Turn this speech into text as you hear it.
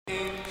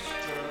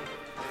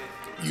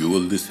You're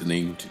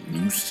listening to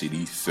New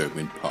City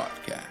Servant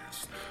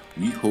Podcast.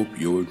 We hope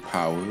you're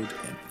empowered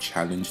and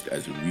challenged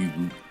as we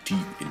root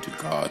deep into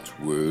God's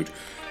Word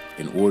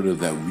in order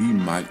that we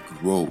might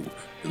grow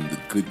in the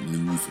good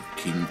news of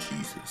King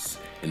Jesus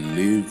and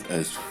live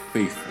as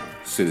faithful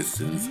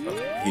citizens of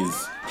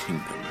His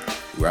kingdom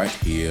right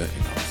here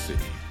in our city.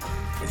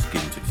 Let's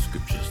get into the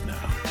scriptures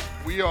now.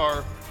 We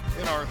are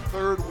in our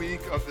third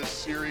week of this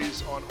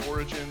series on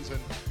origins, and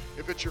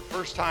if it's your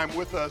first time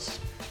with us,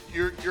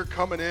 you're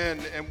coming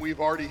in and we've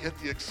already hit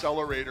the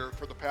accelerator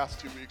for the past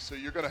 2 weeks, so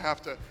you're going to have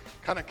to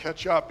kind of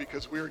catch up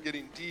because we are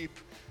getting deep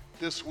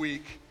this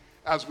week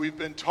as we've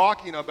been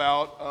talking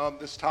about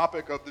this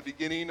topic of the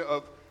beginning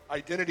of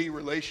identity,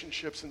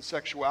 relationships, and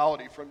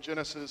sexuality from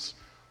Genesis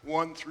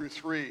 1 through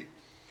 3.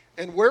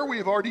 And where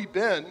we've already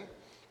been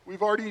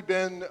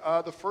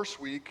the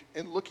first week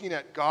in looking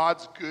at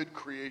God's good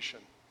creation,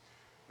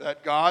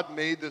 that God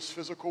made this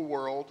physical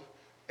world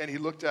and He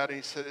looked at it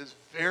and He said, it's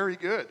very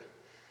good.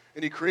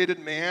 And He created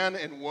man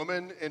and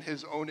woman in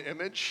His own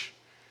image.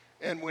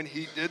 And when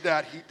He did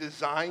that, He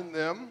designed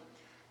them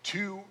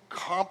to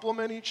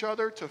complement each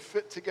other, to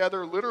fit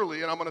together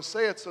literally. And I'm going to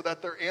say it so that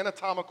their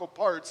anatomical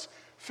parts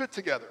fit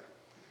together.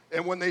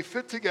 And when they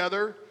fit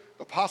together,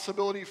 the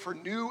possibility for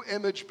new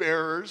image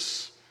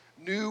bearers,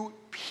 new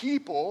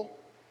people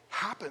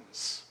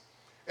happens.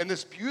 And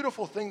this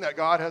beautiful thing that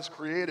God has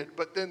created.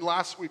 But then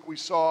last week we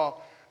saw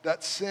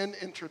that sin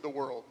entered the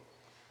world,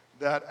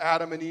 that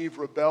Adam and Eve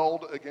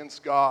rebelled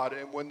against God,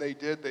 and when they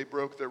did, they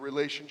broke their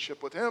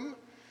relationship with Him,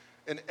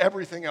 and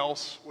everything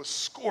else was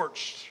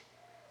scorched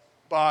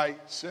by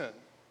sin.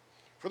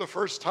 For the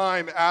first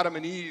time, Adam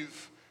and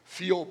Eve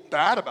feel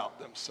bad about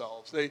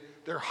themselves.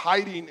 They're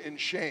hiding in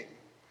shame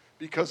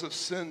because of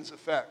sin's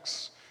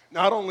effects.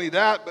 Not only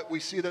that, but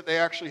we see that they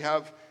actually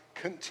have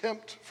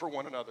contempt for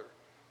one another.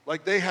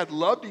 Like they had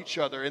loved each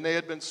other, and they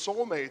had been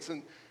soulmates,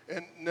 and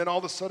then all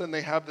of a sudden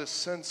they have this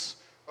sense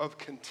of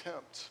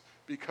contempt,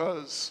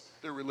 because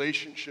their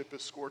relationship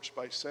is scorched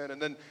by sin.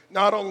 And then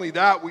not only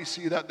that, we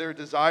see that their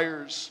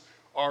desires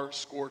are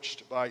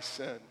scorched by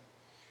sin.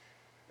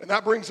 And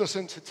that brings us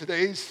into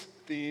today's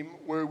theme,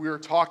 where we are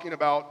talking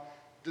about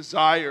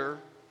desire,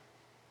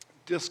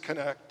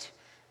 disconnect,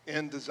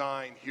 and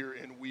design here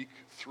in week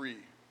 3.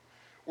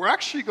 We're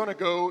actually going to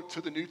go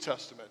to the New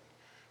Testament.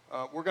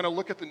 We're going to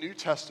look at the New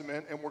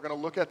Testament, and we're going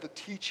to look at the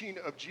teaching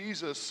of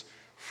Jesus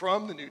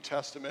from the New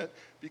Testament,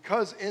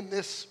 because in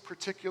this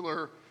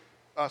particular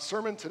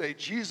sermon today,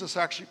 Jesus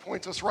actually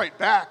points us right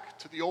back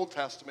to the Old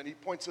Testament. He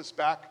points us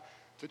back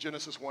to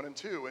Genesis 1 and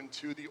 2 and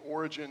to the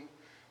origin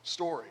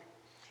story.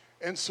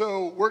 And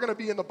so we're going to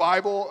be in the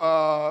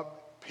Bible,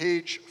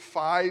 page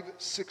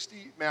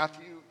 560,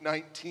 Matthew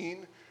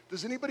 19.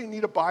 Does anybody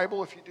need a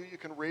Bible? If you do, you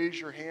can raise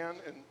your hand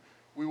and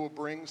we will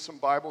bring some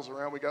Bibles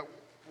around. We got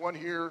one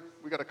here.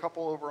 We got a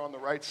couple over on the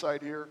right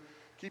side here.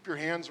 Keep your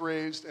hands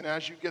raised. And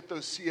as you get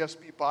those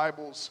CSB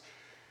Bibles,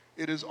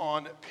 it is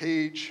on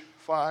page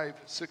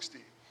 560.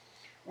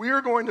 We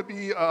are going to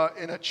be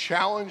in a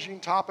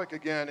challenging topic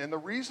again, and the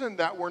reason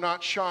that we're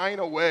not shying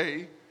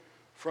away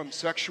from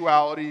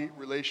sexuality,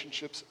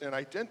 relationships, and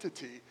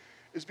identity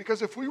is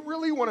because if we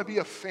really want to be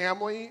a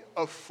family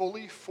of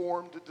fully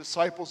formed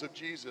disciples of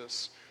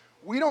Jesus,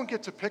 we don't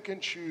get to pick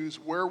and choose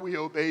where we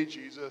obey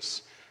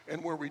Jesus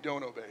and where we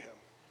don't obey Him.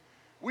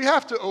 We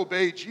have to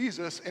obey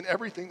Jesus in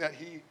everything that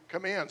He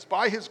commands.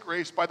 By His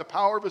grace, by the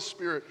power of His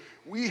Spirit,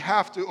 we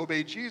have to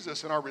obey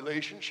Jesus in our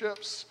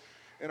relationships,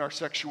 in our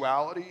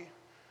sexuality,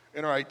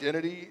 in our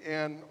identity,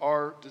 and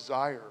our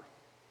desire.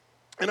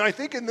 And I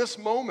think in this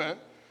moment,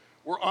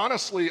 we're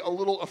honestly a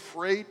little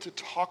afraid to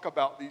talk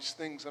about these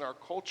things in our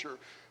culture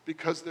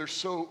because they're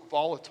so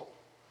volatile.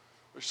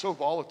 They're so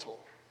volatile.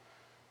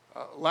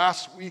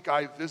 Last week,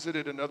 I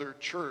visited another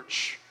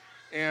church,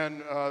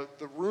 and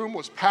the room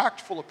was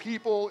packed full of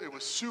people. It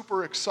was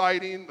super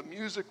exciting. The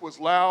music was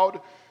loud,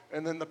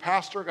 and then the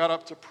pastor got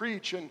up to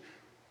preach, and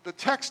the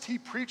text he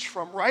preached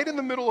from, right in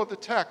the middle of the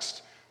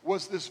text,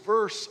 was this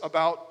verse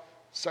about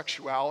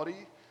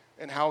sexuality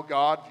and how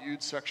God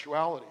viewed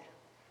sexuality.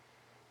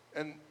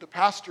 And the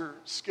pastor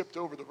skipped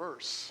over the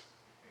verse.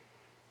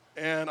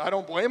 And I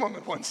don't blame him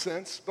in one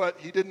sense, but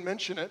he didn't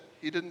mention it.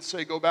 He didn't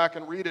say, go back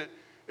and read it.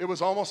 It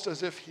was almost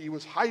as if he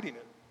was hiding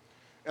it.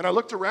 And I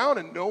looked around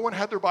and no one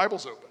had their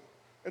Bibles open.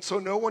 And so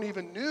no one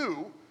even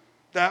knew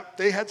that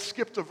they had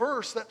skipped a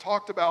verse that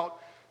talked about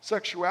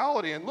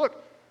sexuality. And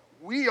look,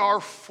 we are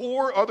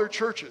 4 other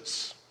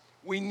churches.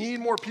 We need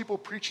more people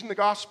preaching the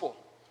gospel.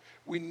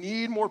 We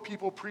need more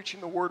people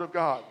preaching the Word of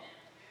God.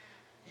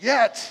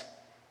 Yet,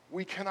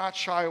 we cannot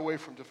shy away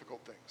from difficult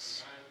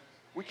things.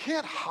 We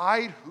can't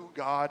hide who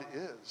God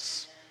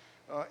is.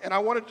 And I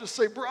wanted to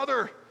say,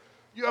 brother,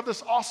 you have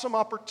this awesome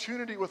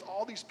opportunity with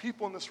all these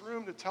people in this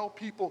room to tell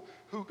people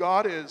who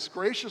God is.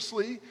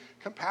 Graciously,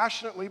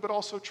 compassionately, but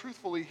also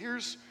truthfully.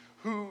 Here's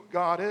who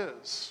God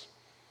is.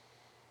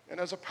 And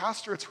as a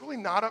pastor, it's really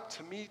not up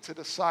to me to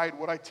decide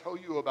what I tell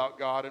you about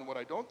God and what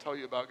I don't tell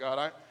you about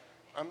God.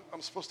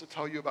 I'm supposed to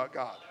tell you about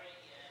God.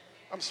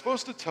 I'm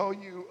supposed to tell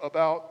you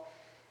about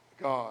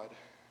God.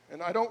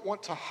 And I don't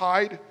want to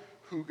hide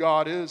who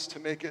God is to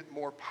make it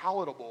more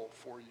palatable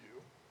for you.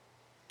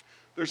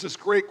 There's this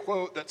great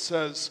quote that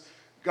says,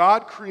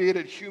 God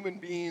created human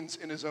beings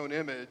in his own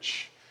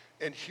image,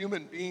 and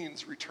human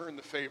beings return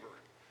the favor.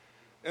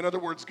 In other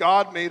words,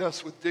 God made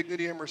us with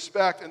dignity and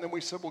respect, and then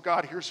we said, well,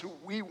 God, here's who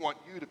we want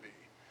you to be.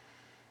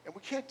 And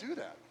we can't do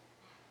that.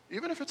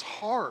 Even if it's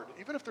hard,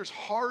 even if there's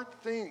hard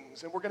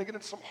things, and we're going to get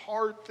into some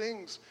hard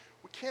things,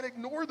 we can't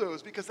ignore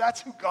those because that's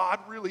who God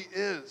really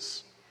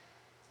is.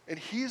 And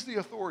he's the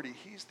authority,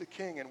 he's the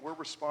king, and we're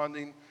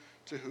responding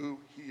to who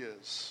he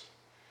is.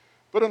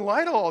 But in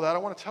light of all that, I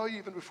want to tell you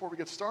even before we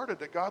get started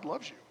that God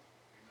loves you.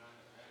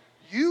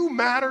 You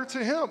matter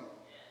to him.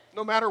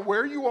 No matter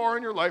where you are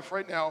in your life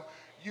right now,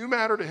 you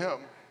matter to him,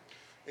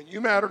 and you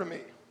matter to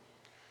me.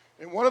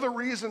 And one of the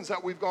reasons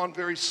that we've gone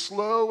very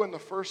slow in the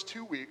first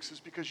 2 weeks is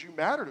because you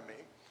matter to me.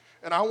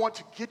 And I want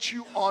to get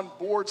you on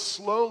board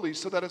slowly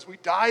so that as we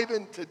dive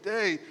in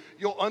today,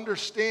 you'll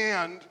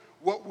understand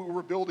what we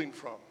were building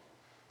from.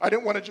 I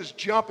didn't want to just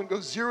jump and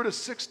go 0 to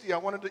 60. I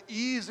wanted to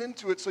ease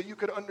into it so you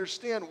could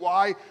understand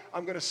why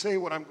I'm going to say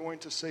what I'm going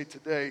to say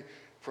today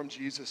from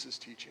Jesus'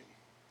 teaching.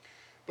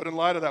 But in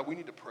light of that, we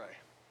need to pray.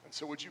 And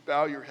so would you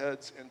bow your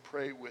heads and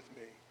pray with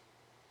me?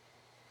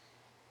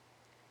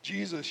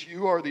 Jesus,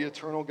 you are the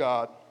eternal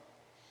God.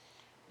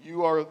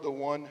 You are the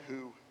one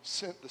who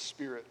sent the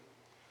Spirit.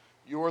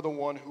 You are the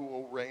one who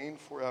will reign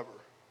forever.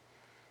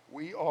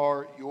 We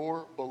are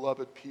your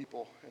beloved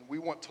people, and we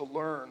want to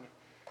learn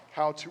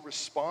how to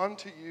respond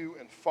to you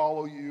and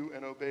follow you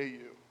and obey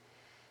you.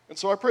 And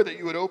so I pray that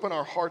you would open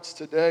our hearts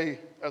today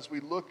as we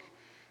look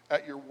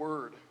at your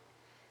word,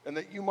 and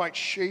that you might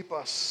shape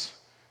us,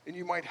 and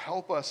you might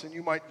help us, and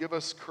you might give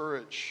us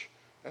courage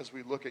as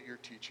we look at your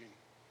teaching.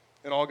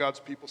 And all God's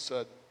people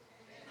said,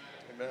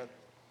 Amen.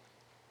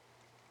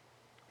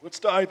 Let's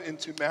dive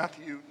into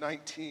Matthew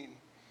 19,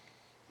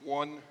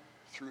 1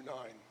 through 9.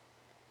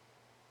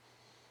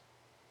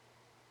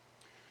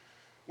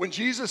 When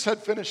Jesus had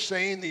finished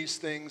saying these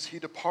things, he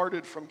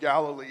departed from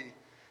Galilee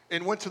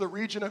and went to the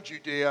region of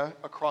Judea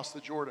across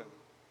the Jordan.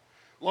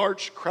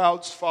 Large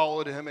crowds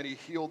followed him, and he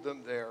healed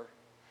them there.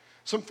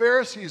 Some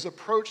Pharisees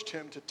approached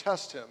him to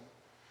test him.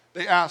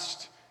 They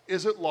asked,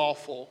 "Is it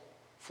lawful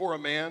for a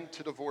man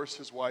to divorce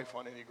his wife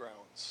on any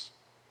grounds?"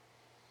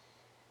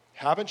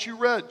 "Haven't you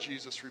read,"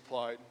 Jesus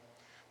replied,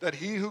 "that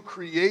he who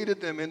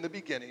created them in the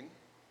beginning,"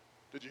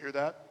 did you hear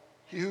that?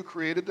 "He who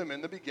created them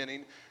in the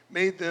beginning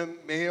made them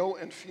male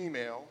and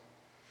female.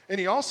 And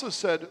he also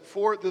said,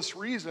 for this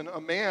reason, a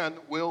man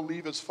will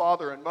leave his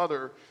father and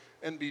mother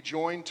and be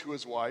joined to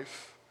his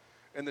wife,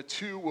 and the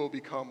two will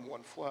become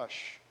one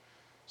flesh.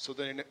 So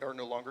they are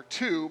no longer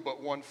two,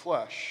 but one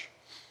flesh.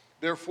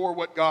 Therefore,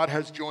 what God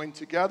has joined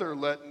together,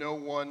 let no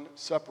one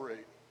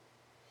separate."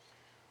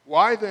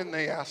 "Why then,"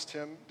 they asked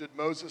him, "did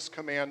Moses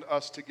command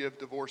us to give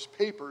divorce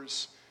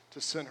papers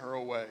to send her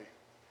away?"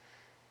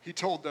 He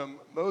told them,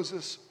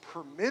 "Moses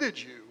permitted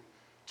you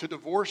to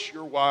divorce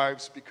your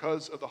wives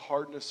because of the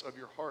hardness of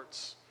your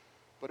hearts.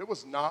 But it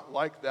was not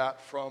like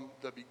that from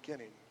the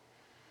beginning.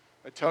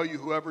 I tell you,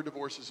 whoever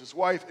divorces his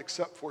wife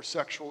except for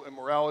sexual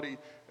immorality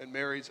and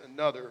marries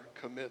another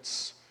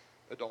commits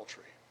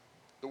adultery."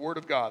 The word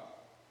of God.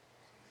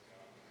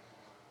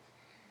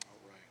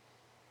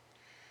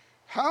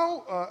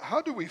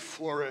 How do we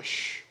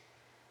flourish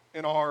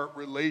in our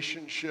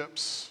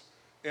relationships,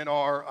 in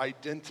our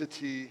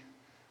identity,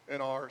 in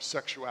our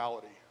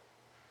sexuality?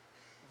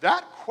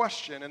 That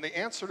question and the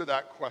answer to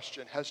that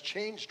question has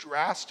changed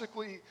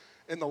drastically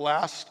in the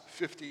last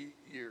 50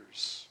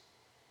 years.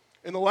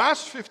 In the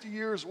last 50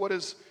 years, what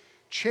has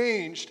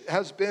changed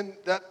has been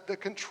that the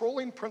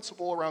controlling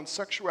principle around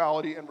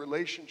sexuality and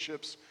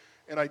relationships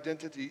and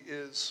identity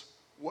is,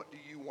 what do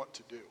you want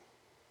to do?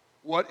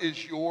 What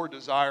is your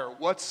desire?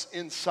 What's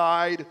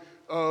inside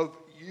of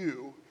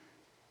you?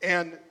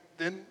 And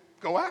then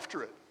go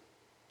after it.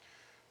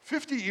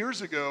 50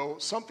 years ago,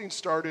 something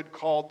started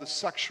called the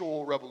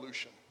sexual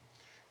revolution.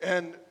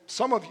 And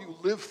some of you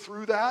lived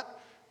through that,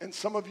 and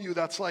some of you,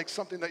 that's like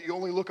something that you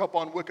only look up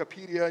on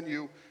Wikipedia and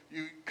you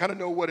kind of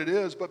know what it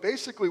is. But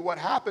basically what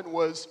happened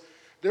was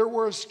there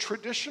was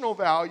traditional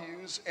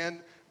values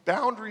and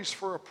boundaries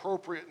for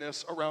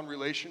appropriateness around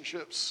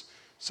relationships,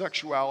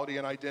 sexuality,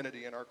 and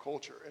identity in our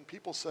culture. And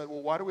people said,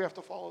 well, why do we have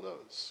to follow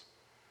those?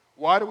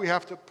 Why do we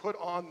have to put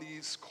on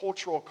these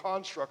cultural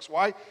constructs?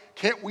 Why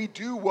can't we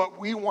do what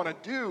we want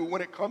to do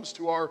when it comes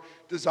to our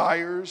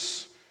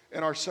desires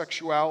and our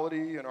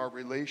sexuality and our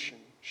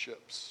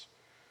relationships?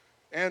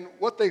 And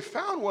what they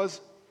found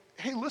was,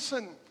 hey,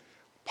 listen,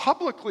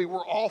 publicly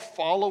we're all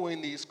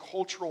following these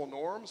cultural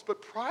norms,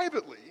 but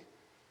privately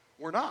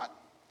we're not.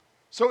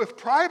 So if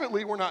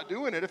privately we're not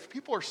doing it, if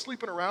people are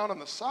sleeping around on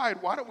the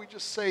side, why don't we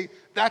just say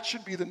that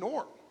should be the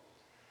norm?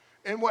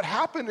 And what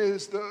happened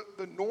is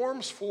the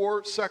norms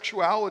for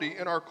sexuality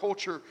in our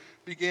culture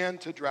began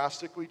to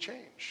drastically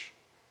change.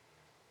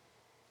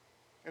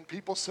 And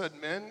people said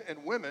men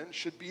and women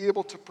should be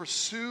able to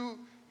pursue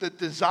the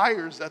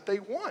desires that they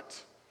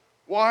want.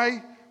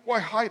 Why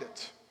hide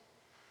it?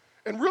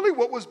 And really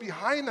what was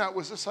behind that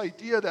was this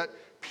idea that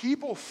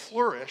people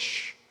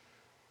flourish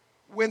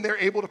when they're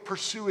able to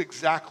pursue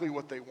exactly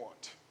what they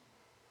want.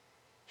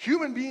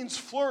 Human beings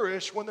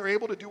flourish when they're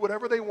able to do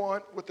whatever they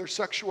want with their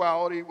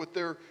sexuality, with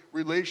their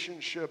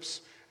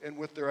relationships, and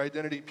with their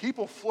identity.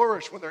 People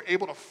flourish when they're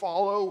able to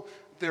follow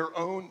their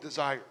own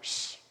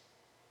desires.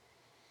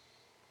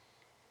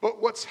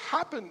 But what's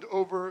happened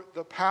over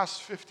the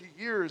past 50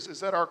 years is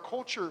that our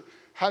culture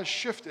has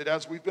shifted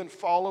as we've been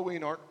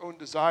following our own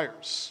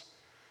desires.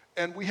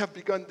 And we have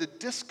begun to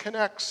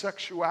disconnect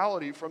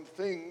sexuality from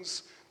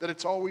things that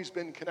it's always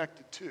been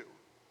connected to.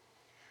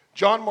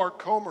 John Mark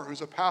Comer,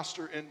 who's a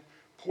pastor in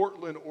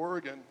Portland,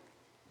 Oregon,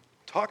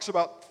 talks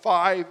about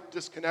 5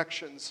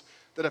 disconnections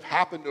that have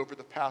happened over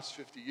the past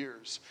 50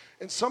 years.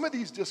 And some of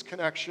these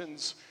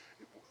disconnections,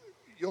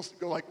 you'll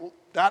go like, well,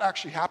 that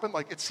actually happened?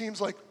 Like, it seems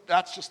like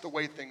that's just the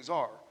way things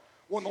are.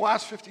 Well, in the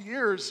last 50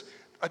 years,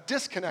 a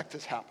disconnect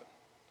has happened.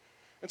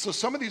 And so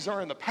some of these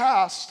are in the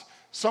past,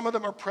 some of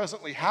them are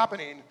presently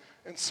happening,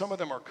 and some of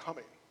them are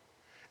coming,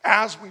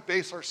 as we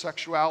base our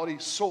sexuality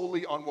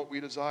solely on what we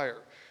desire.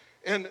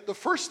 And the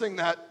first thing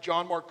that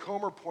John Mark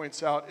Comer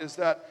points out is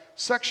that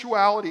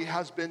sexuality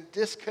has been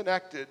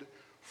disconnected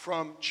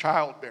from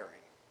childbearing.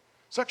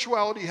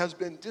 Sexuality has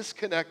been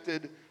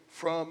disconnected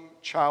from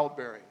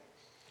childbearing.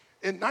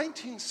 In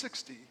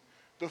 1960,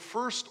 the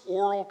first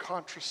oral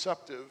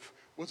contraceptive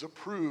was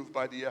approved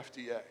by the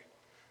FDA.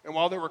 And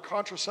while there were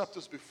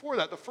contraceptives before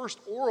that, the first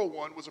oral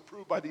one was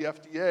approved by the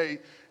FDA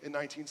in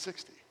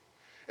 1960.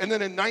 And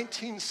then in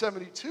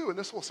 1972, and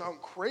this will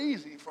sound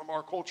crazy from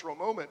our cultural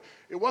moment,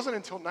 it wasn't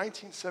until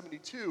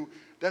 1972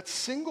 that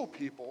single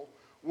people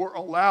were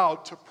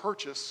allowed to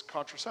purchase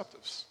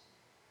contraceptives.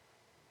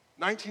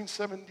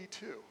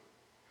 1972.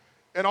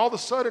 And all of a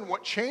sudden,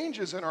 what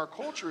changes in our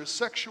culture is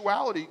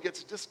sexuality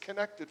gets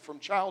disconnected from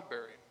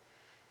childbearing.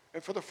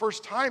 And for the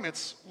first time,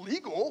 it's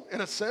legal,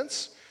 in a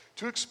sense,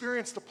 to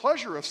experience the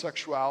pleasure of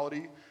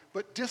sexuality,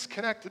 but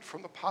disconnected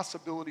from the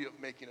possibility of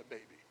making a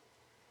baby.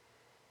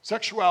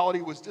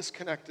 Sexuality was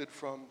disconnected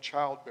from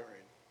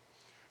childbearing.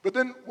 But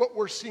then what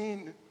we're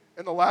seeing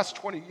in the last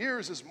 20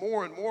 years is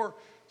more and more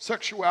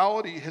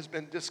sexuality has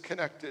been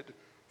disconnected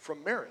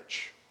from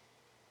marriage.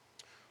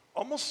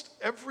 Almost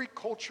every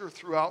culture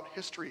throughout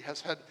history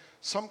has had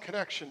some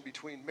connection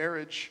between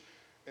marriage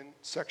and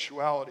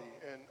sexuality.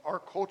 And our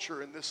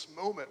culture in this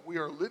moment, we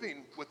are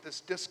living with this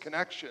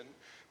disconnection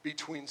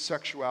between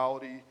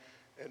sexuality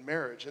and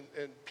marriage.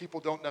 And people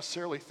don't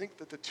necessarily think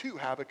that the two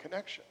have a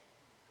connection.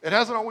 It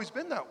hasn't always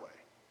been that way.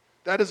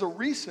 That is a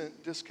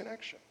recent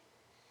disconnection.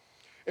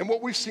 And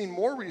what we've seen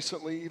more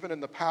recently, even in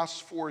the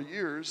past 4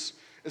 years,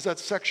 is that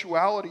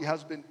sexuality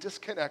has been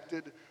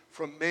disconnected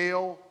from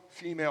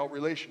male-female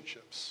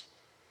relationships.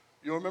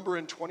 You'll remember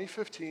in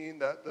 2015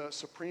 that the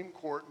Supreme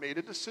Court made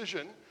a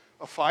decision,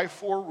 a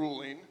 5-4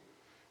 ruling,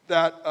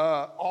 that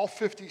all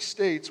 50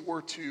 states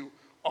were to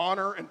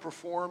honor and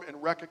perform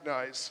and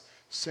recognize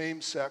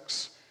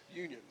same-sex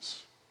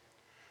unions.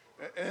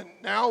 And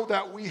now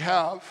that we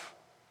have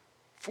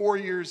 4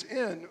 years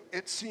in,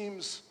 it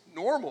seems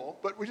normal,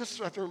 but we just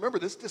have to remember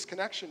this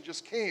disconnection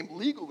just came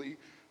legally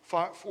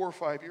 4 or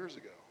 5 years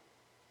ago.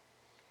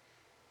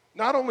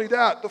 Not only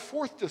that, the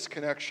fourth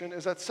disconnection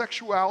is that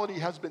sexuality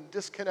has been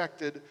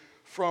disconnected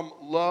from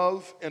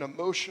love and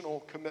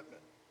emotional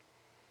commitment.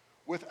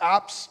 With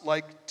apps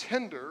like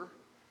Tinder,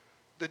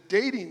 the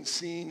dating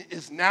scene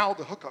is now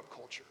the hookup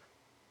culture.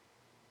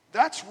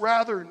 That's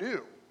rather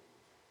new.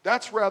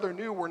 That's rather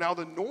new, where now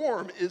the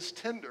norm is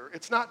Tinder.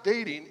 It's not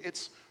dating,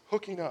 it's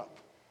hooking up.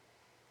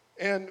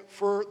 And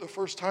for the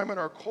first time in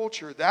our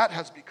culture, that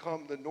has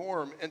become the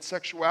norm, and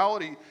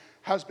sexuality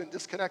has been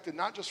disconnected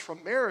not just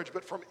from marriage,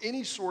 but from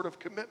any sort of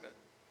commitment.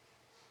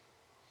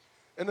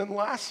 And then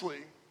lastly,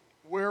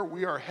 where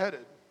we are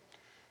headed,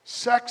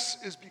 sex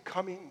is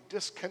becoming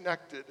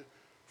disconnected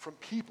from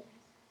people.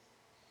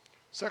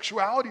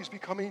 Sexuality is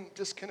becoming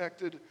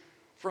disconnected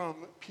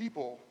from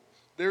people.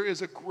 There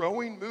is a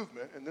growing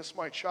movement, and this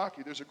might shock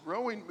you, there's a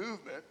growing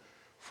movement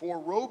for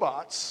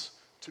robots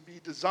to be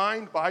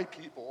designed by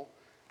people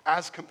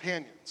as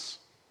companions.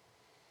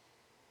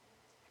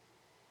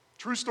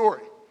 True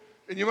story.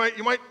 And you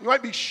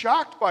might be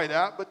shocked by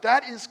that, but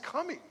that is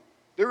coming.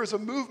 There is a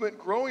movement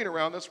growing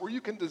around us where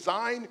you can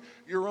design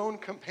your own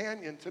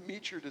companion to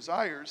meet your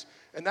desires,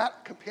 and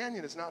that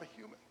companion is not a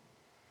human.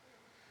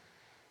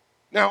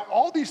 Now,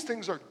 all these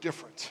things are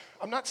different.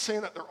 I'm not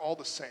saying that they're all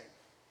the same.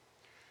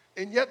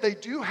 And yet they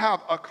do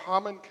have a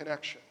common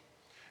connection.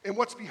 And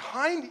what's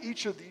behind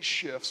each of these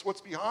shifts,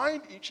 what's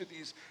behind each of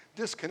these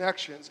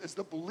disconnections is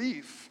the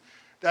belief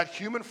that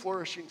human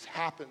flourishing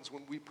happens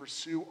when we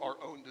pursue our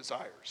own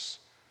desires.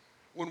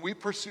 When we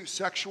pursue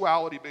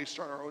sexuality based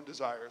on our own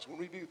desires.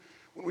 When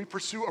we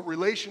pursue a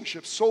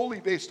relationship solely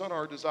based on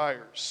our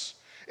desires.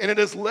 And it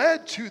has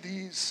led to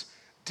these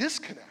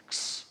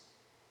disconnects.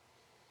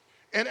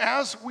 And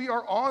as we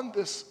are on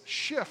this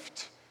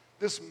shift,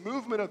 this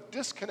movement of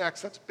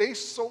disconnects that's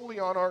based solely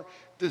on our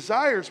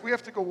desires, we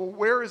have to go, well,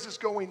 where is this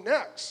going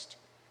next?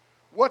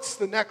 What's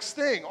the next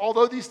thing?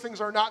 Although these things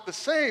are not the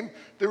same,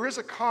 there is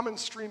a common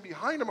stream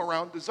behind them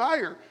around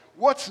desire.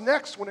 What's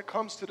next when it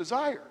comes to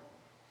desire?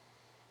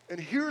 And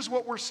here's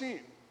what we're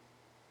seeing.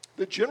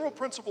 The general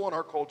principle in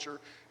our culture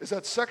is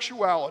that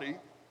sexuality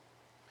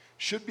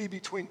should be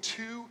between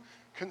two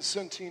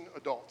consenting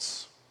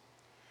adults.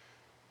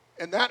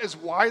 And that is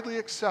widely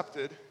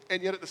accepted,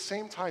 and yet at the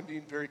same time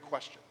being very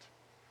questioned,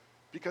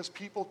 because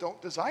people don't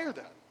desire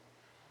that.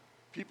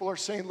 People are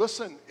saying,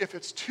 listen, if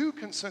it's two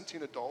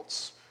consenting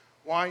adults,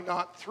 why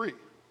not three?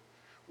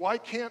 Why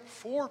can't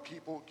four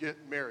people get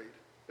married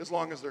as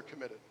long as they're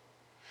committed?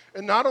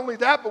 And not only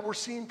that, but we're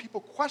seeing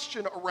people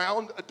question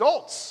around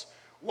adults.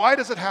 Why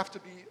does it have to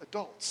be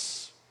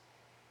adults?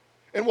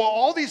 And while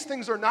all these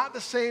things are not the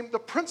same, the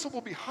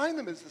principle behind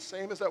them is the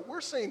same, is that we're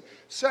saying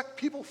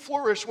people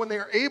flourish when they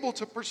are able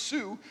to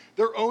pursue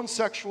their own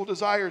sexual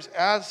desires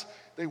as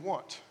they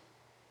want.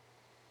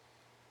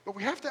 But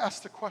we have to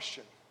ask the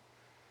question,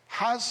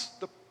 has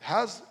the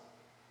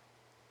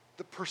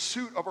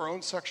pursuit of our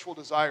own sexual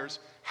desires,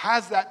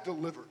 has that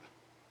delivered?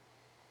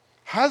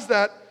 Has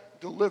that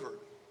delivered?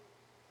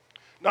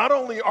 Not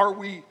only are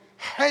we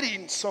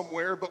heading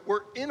somewhere, but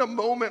we're in a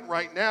moment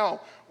right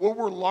now where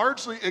we're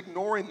largely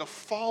ignoring the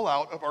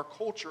fallout of our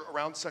culture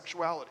around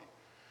sexuality.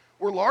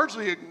 We're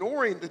largely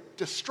ignoring the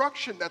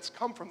destruction that's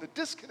come from the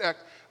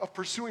disconnect of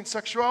pursuing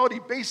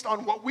sexuality based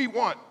on what we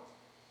want.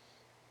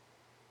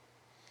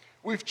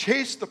 We've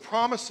chased the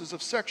promises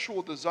of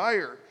sexual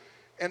desire,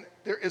 and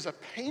there is a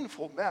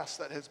painful mess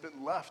that has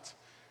been left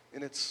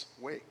in its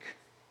wake.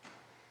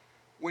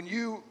 When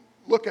you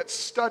look at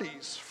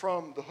studies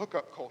from the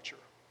hookup culture,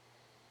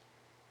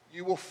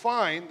 you will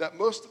find that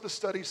most of the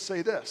studies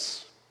say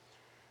this: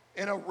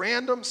 in a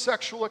random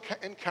sexual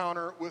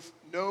encounter with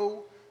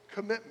no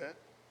commitment,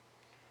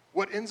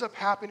 what ends up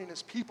happening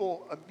is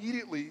people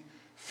immediately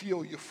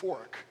feel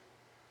euphoric.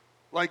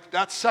 Like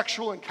that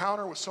sexual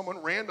encounter with someone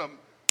random,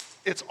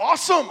 it's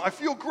awesome, I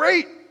feel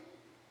great.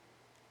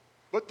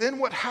 But then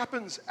what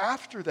happens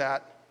after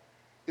that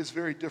is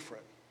very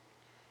different.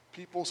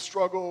 People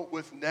struggle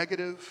with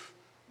negative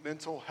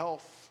mental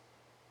health.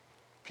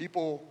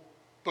 People,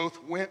 both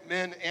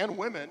men and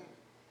women,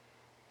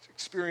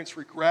 experience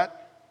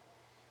regret,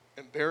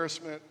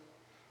 embarrassment,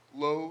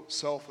 low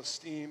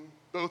self-esteem.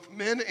 Both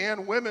men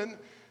and women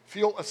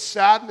feel a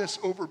sadness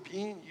over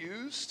being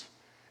used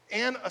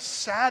and a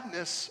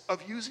sadness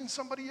of using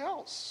somebody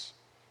else.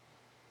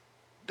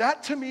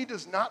 That to me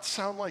does not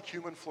sound like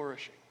human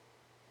flourishing.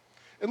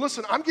 And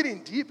listen, I'm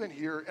getting deep in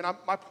here, and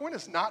my point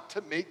is not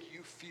to make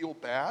you feel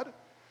bad.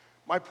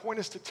 My point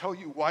is to tell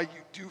you why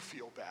you do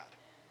feel bad.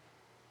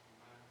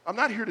 I'm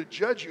not here to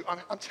judge you.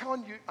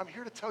 I'm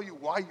here to tell you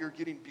why you're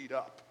getting beat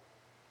up.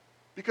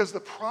 Because the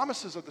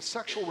promises of the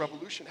sexual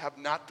revolution have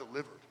not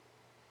delivered.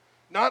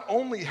 Not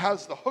only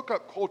has the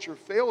hookup culture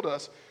failed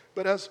us,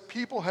 but as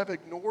people have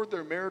ignored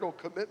their marital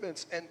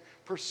commitments and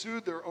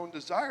pursued their own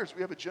desires,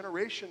 we have a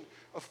generation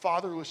of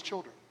fatherless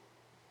children.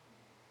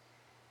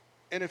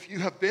 And if you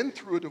have been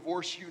through a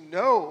divorce, you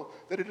know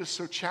that it is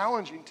so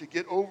challenging to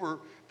get over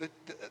the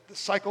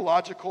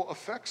psychological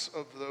effects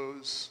of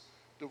those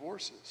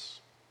divorces.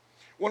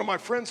 One of my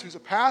friends who's a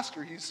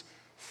pastor, he's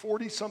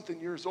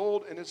 40-something years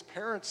old, and his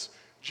parents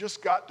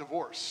just got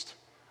divorced.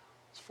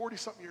 He's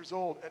 40-something years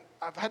old, and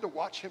I've had to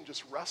watch him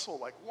just wrestle,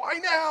 like, why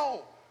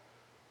now?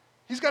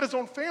 He's got his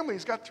own family,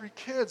 he's got 3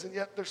 kids, and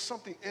yet there's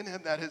something in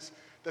him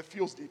that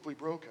feels deeply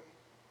broken.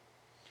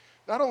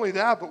 Not only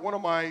that, but one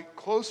of my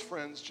close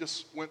friends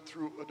just went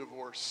through a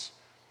divorce.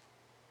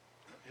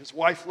 His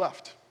wife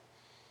left,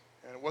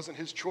 and it wasn't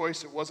his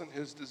choice, it wasn't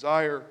his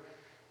desire.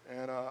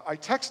 And I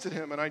texted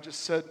him, and I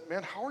just said,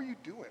 man, how are you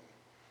doing?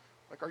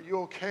 Like, are you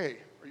okay?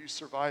 Are you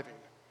surviving?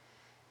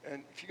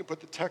 And if you can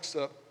put the text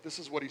up, this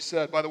is what he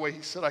said. By the way,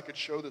 he said I could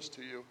show this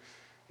to you.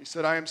 He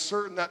said, I am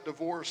certain that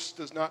divorce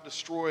does not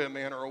destroy a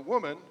man or a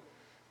woman.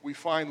 We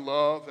find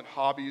love and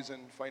hobbies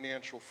and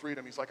financial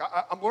freedom. He's like,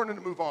 I'm learning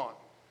to move on.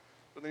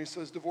 But then he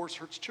says, divorce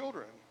hurts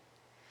children.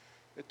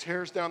 It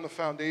tears down the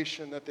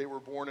foundation that they were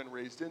born and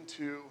raised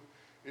into.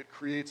 It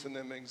creates in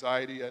them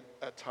anxiety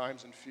at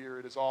times and fear.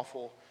 It is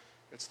awful.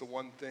 It's the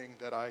one thing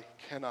that I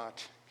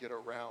cannot get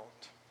around.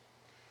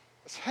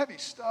 It's heavy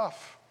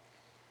stuff.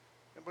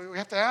 But we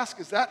have to ask,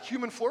 is that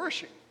human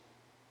flourishing?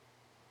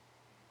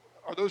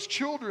 Are those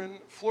children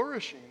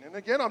flourishing? And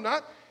again, I'm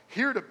not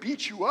here to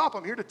beat you up.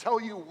 I'm here to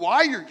tell you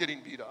why you're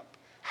getting beat up,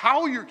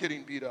 how you're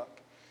getting beat up.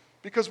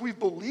 Because we've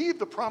believed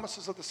the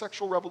promises of the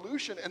sexual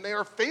revolution, and they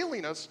are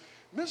failing us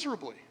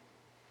miserably.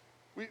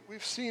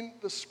 We've seen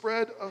the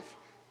spread of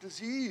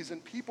disease,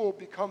 and people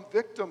become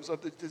victims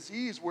of the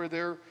disease where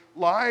their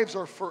lives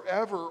are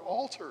forever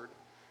altered.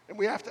 And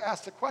we have to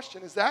ask the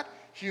question, is that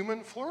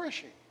human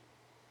flourishing?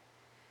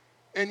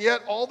 And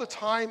yet all the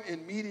time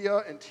in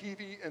media and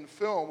TV and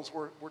films,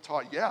 we're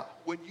taught, yeah,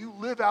 when you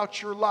live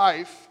out your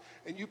life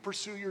and you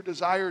pursue your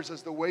desires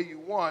as the way you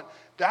want,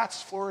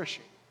 that's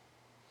flourishing.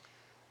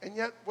 And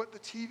yet what the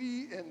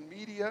TV and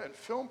media and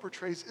film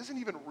portrays isn't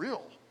even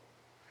real.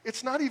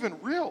 It's not even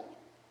real.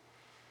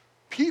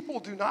 People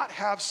do not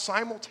have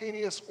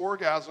simultaneous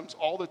orgasms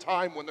all the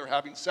time when they're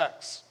having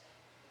sex.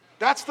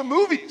 That's the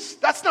movies.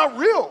 That's not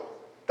real.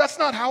 That's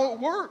not how it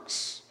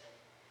works.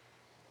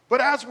 But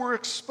as we're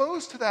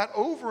exposed to that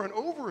over and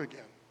over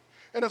again,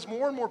 and as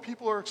more and more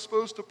people are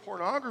exposed to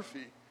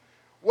pornography,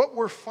 what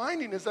we're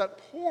finding is that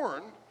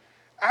porn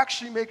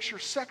actually makes your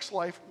sex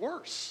life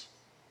worse.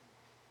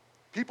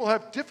 People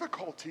have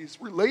difficulties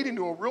relating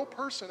to a real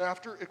person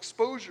after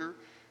exposure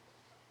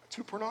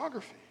to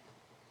pornography.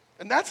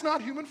 And that's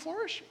not human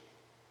flourishing.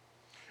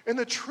 And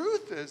the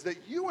truth is that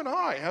you and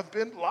I have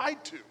been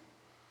lied to.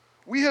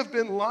 We have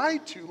been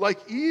lied to. Like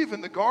Eve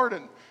in the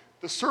garden,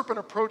 the serpent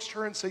approached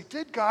her and said,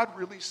 "Did God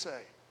really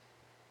say?"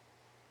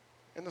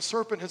 And the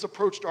serpent has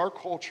approached our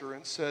culture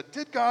and said,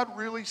 "Did God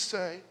really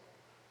say?"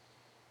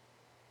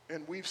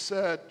 And we've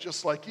said,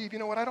 just like Eve, you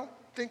know what, I don't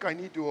think I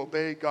need to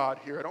obey God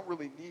here. I don't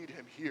really need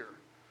him here.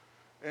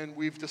 And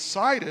we've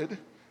decided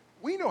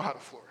we know how to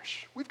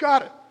flourish. We've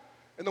got it.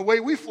 And the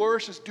way we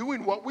flourish is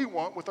doing what we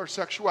want with our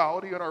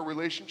sexuality and our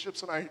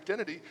relationships and our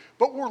identity,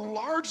 but we're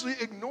largely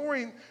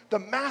ignoring the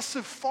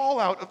massive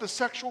fallout of the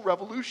sexual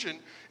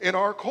revolution in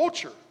our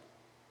culture.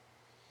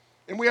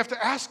 And we have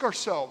to ask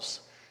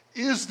ourselves,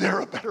 is there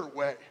a better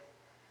way?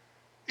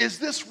 Is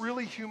this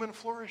really human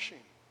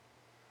flourishing?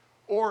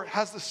 Or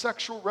has the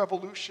sexual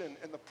revolution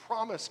and the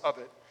promise of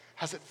it,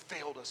 has it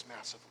failed us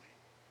massively?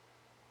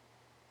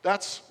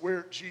 That's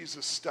where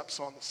Jesus steps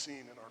on the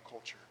scene in our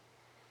culture.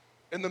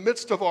 In the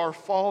midst of our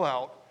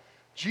fallout,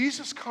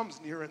 Jesus comes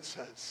near and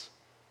says,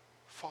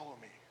 "Follow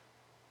me.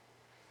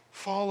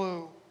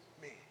 Follow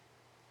me."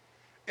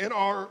 In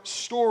our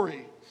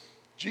story,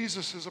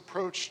 Jesus is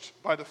approached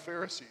by the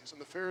Pharisees, and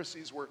the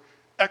Pharisees were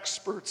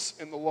experts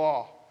in the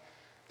law.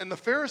 And the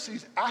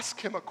Pharisees ask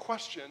him a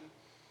question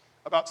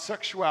about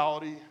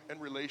sexuality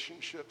and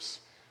relationships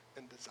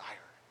and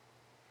desire.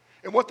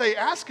 And what they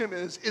ask him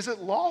is it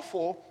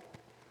lawful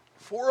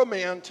for a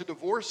man to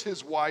divorce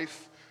his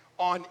wife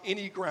on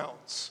any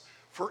grounds,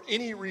 for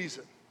any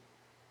reason,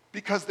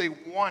 because they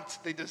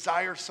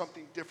desire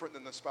something different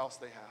than the spouse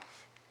they have?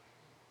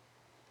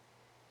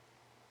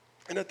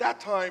 And at that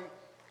time,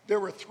 there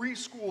were 3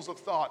 schools of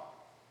thought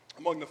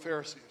among the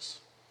Pharisees.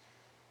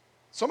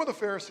 Some of the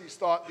Pharisees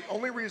thought the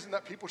only reason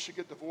that people should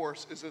get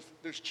divorced is if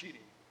there's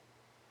cheating.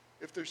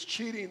 If there's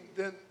cheating,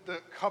 then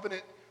the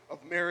covenant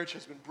of marriage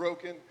has been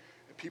broken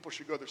and people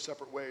should go their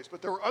separate ways.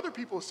 But there were other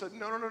people who said,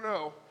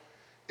 no.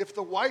 If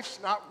the wife's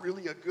not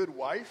really a good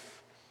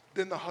wife,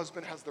 then the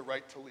husband has the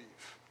right to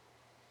leave.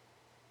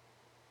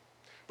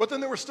 But then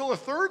there was still a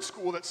 3rd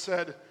school that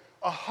said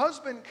a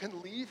husband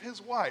can leave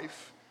his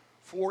wife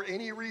for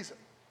any reason.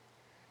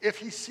 If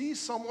he sees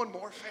someone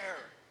more fair,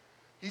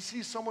 he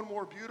sees someone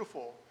more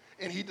beautiful,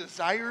 and he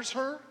desires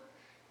her,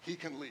 he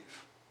can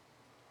leave.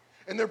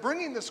 And they're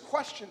bringing this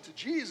question to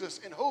Jesus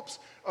in hopes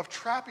of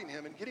trapping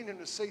him and getting him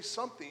to say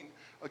something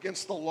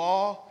against the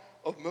law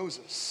of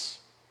Moses.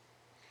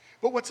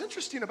 But what's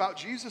interesting about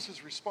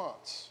Jesus'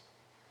 response,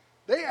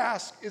 they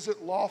ask, is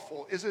it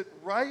lawful? Is it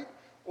right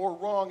or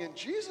wrong? And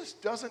Jesus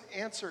doesn't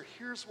answer,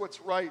 here's what's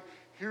right,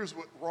 here's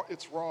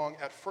it's wrong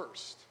at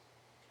first.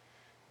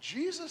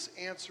 Jesus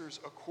answers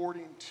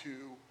according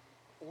to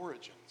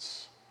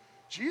origins.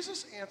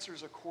 Jesus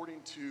answers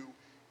according to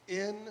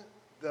in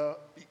the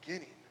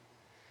beginning.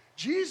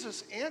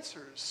 Jesus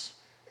answers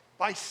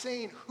by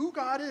saying who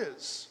God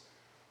is,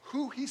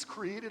 who he's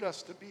created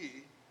us to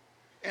be,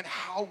 and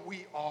how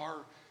we are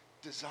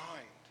designed.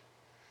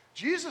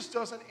 Jesus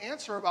doesn't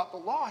answer about the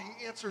law,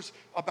 he answers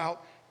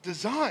about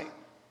design.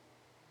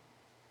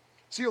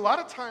 See, a lot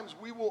of times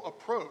we will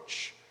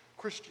approach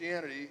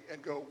Christianity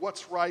and go,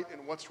 what's right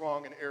and what's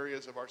wrong in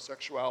areas of our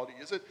sexuality?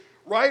 Is it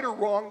right or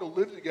wrong to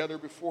live together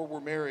before we're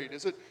married?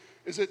 Is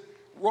it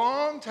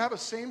wrong to have a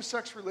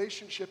same-sex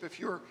relationship if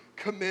you're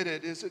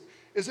committed? Is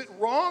it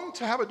wrong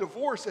to have a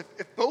divorce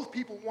if both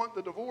people want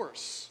the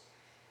divorce?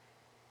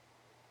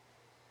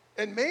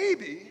 And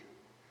maybe,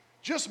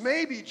 just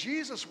maybe,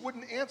 Jesus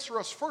wouldn't answer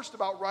us first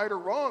about right or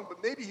wrong,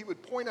 but maybe he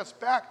would point us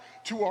back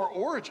to our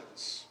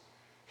origins.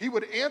 He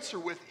would answer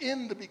with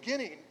in the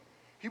beginning.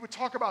 He would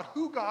talk about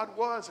who God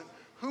was and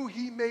who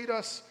he made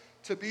us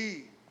to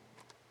be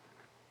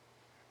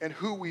and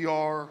who we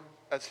are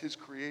as his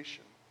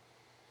creation.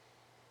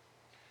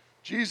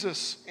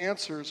 Jesus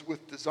answers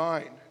with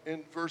design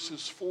in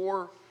verses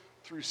 4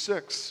 through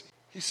 6.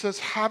 He says,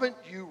 haven't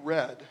you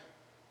read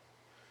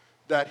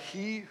that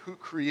he who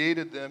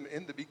created them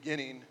in the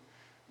beginning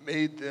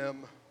made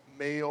them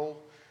male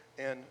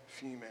and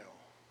female?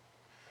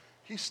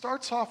 He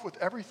starts off with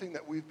everything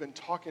that we've been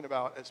talking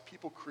about as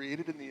people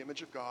created in the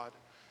image of God,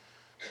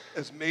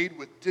 as made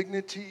with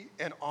dignity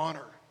and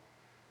honor,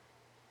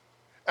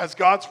 as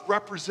God's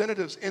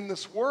representatives in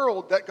this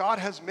world that God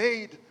has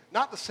made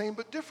not the same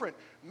but different,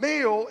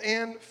 male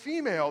and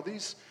female.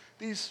 These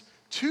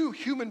 2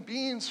 human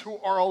beings who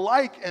are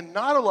alike and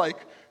not alike,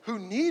 who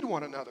need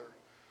one another,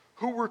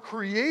 who were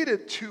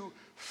created to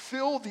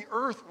fill the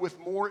earth with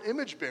more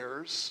image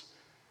bearers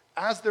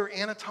as their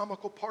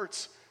anatomical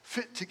parts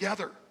fit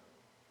together,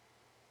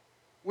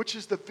 which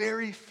is the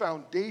very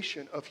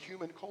foundation of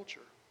human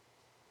culture.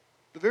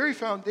 The very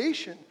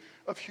foundation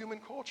of human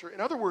culture.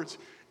 In other words,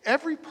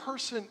 every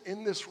person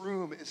in this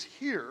room is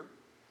here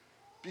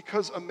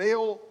because a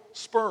male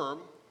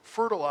sperm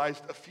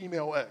fertilized a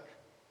female egg.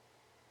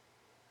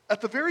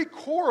 At the very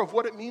core of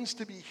what it means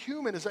to be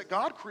human is that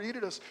God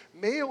created us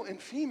male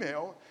and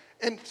female,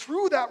 and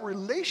through that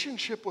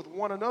relationship with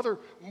one another,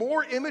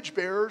 more image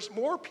bearers,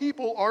 more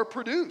people are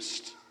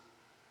produced.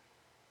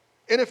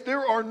 And if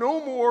there are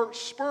no more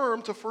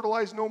sperm to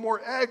fertilize no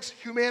more eggs,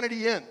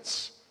 humanity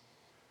ends.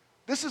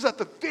 This is at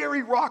the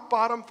very rock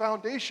bottom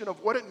foundation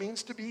of what it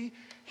means to be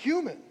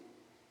human.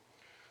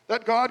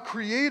 That God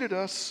created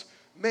us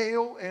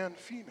male and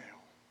female.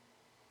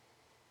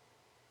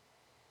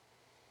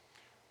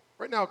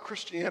 Right now,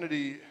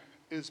 Christianity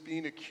is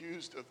being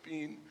accused of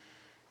being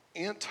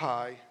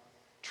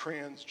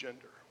anti-transgender.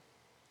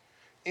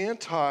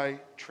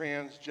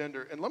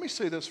 Anti-transgender. And let me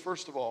say this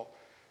first of all.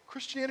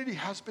 Christianity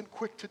has been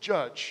quick to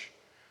judge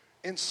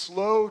and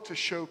slow to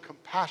show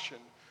compassion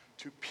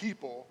to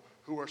people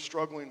who are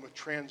struggling with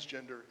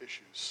transgender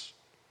issues.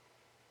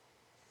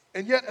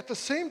 And yet, at the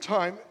same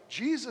time,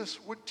 Jesus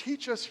would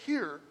teach us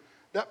here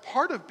that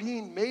part of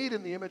being made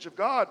in the image of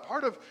God,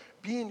 part of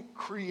being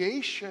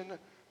creation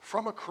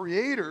from a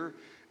creator,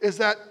 is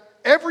that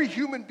every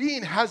human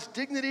being has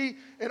dignity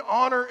and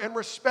honor and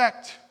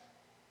respect.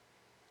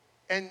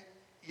 And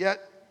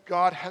yet,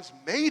 God has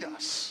made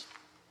us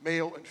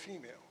male and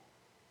female.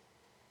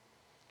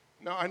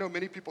 Now, I know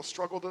many people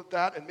struggle with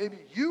that, and maybe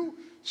you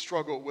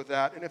struggle with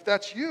that. And if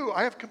that's you,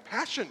 I have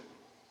compassion.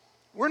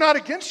 We're not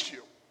against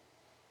you.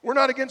 We're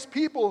not against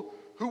people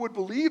who would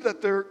believe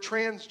that they're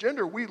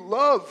transgender. We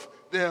love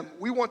them.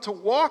 We want to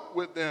walk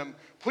with them.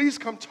 Please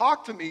come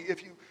talk to me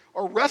if you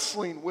are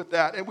wrestling with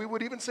that. And we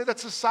would even say that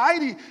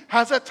society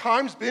has at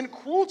times been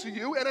cruel to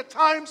you, and at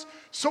times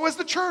so has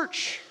the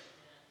church.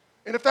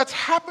 And if that's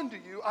happened to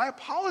you, I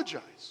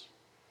apologize.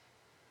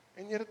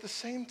 And yet at the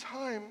same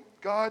time,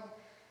 God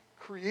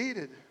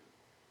created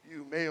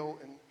you male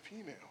and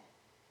female.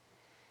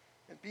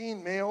 And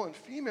being male and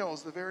female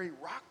is the very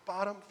rock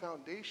bottom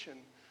foundation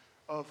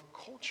of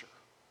culture,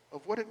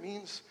 of what it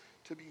means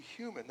to be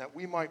human, that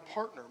we might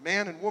partner,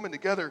 man and woman,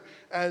 together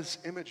as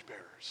image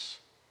bearers.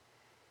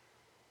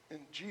 And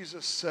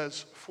Jesus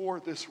says, for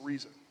this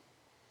reason.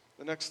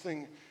 The next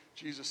thing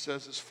Jesus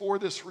says is, for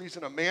this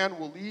reason, a man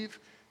will leave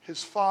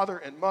his father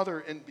and mother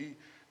and be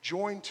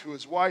joined to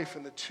his wife,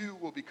 and the two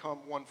will become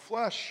one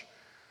flesh.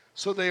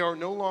 So they are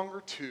no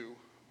longer two,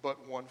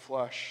 but one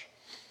flesh.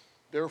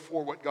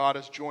 Therefore, what God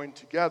has joined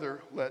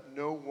together, let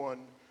no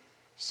one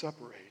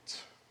separate.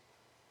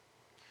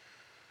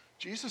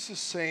 Jesus is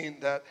saying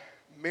that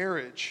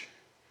marriage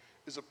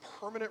is a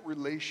permanent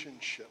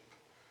relationship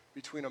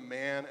between a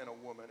man and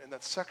a woman, and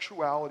that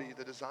sexuality,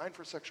 the design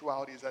for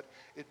sexuality, is that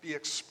it be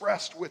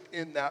expressed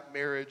within that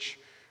marriage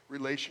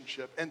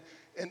relationship. And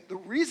the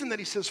reason that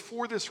he says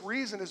for this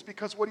reason is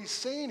because what he's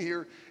saying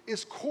here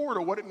is core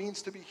to what it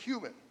means to be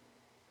human.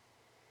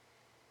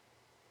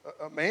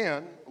 A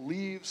man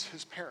leaves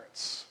his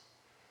parents,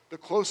 the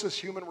closest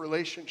human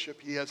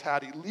relationship he has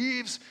had. He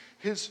leaves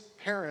his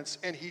parents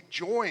and he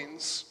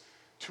joins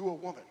to a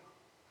woman.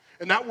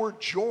 And that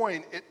word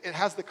join, it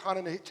has the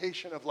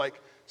connotation of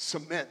like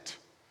cement,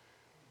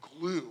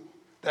 glue,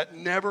 that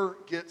never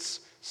gets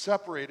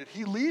separated.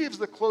 He leaves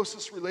the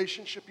closest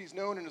relationship he's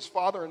known in his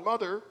father and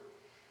mother,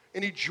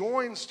 and he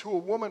joins to a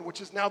woman, which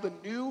is now the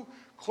new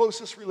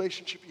closest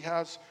relationship he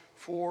has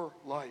for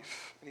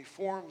life. And he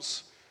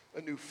forms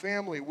a new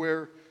family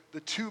where the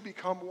two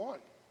become one.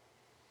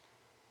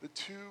 The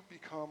two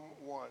become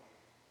one.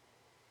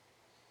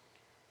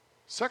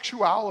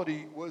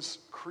 Sexuality was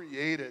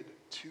created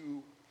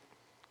to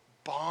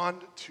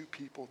bond two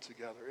people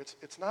together.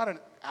 It's not an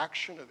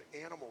action of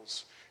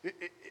animals.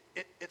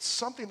 It's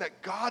something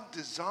that God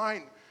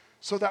designed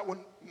so that when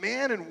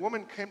man and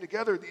woman came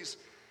together, these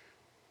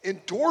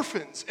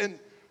endorphins and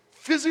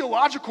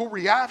physiological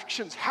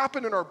reactions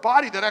happen in our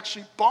body that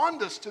actually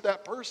bond us to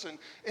that person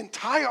and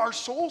tie our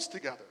souls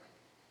together.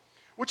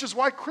 Which is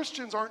why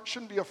Christians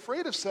shouldn't be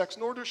afraid of sex,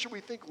 nor should we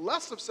think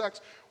less of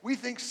sex. We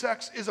think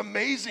sex is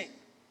amazing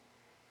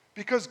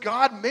because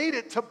God made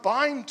it to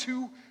bind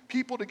two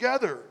people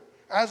together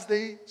as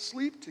they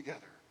sleep together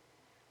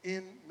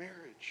in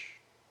marriage.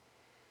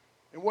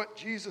 And what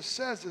Jesus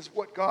says is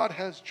what God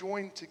has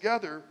joined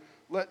together,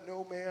 let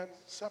no man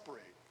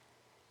separate.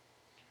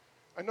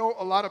 I know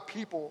a lot of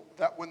people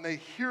that when they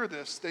hear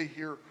this, they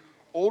hear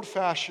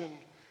old-fashioned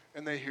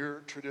and they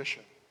hear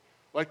tradition.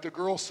 Like the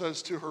girl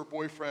says to her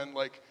boyfriend,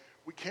 like,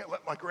 we can't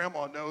let my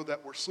grandma know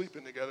that we're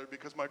sleeping together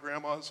because my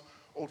grandma's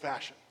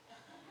old-fashioned.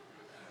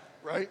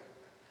 Right?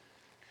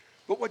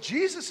 But what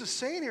Jesus is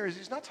saying here is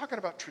he's not talking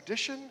about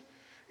tradition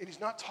and he's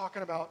not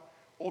talking about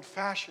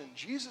old-fashioned.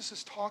 Jesus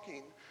is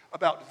talking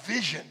about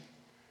vision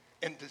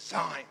and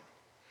design.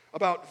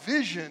 About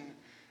vision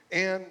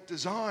and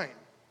design.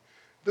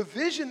 The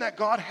vision that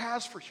God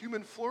has for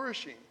human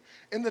flourishing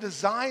and the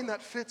design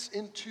that fits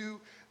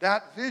into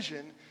that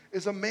vision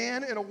is a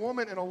man and a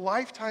woman in a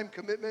lifetime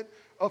commitment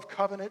of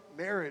covenant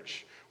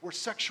marriage where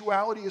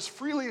sexuality is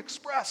freely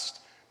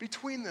expressed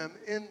between them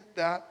in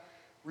that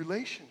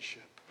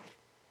relationship.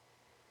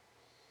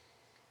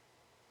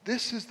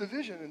 This is the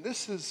vision and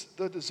this is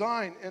the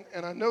design,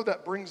 and I know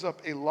that brings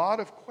up a lot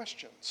of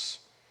questions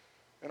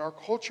And our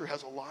culture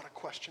has a lot of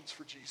questions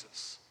for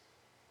Jesus.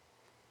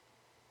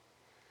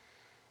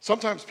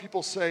 Sometimes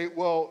people say,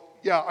 well,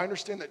 yeah, I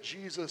understand that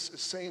Jesus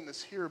is saying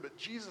this here, but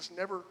Jesus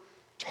never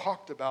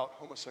talked about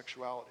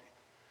homosexuality.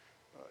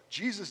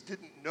 Jesus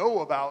didn't know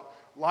about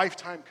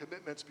lifetime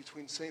commitments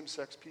between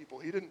same-sex people.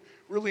 He didn't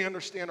really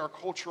understand our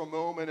cultural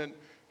moment and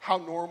how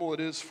normal it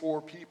is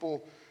for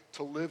people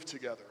to live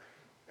together.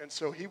 And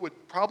so he would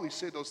probably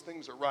say those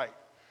things are right.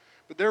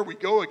 But there we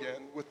go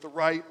again with the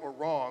right or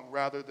wrong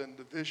rather than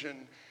the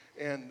vision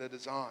and the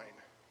design.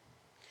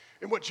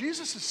 And what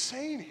Jesus is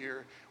saying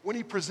here, when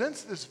he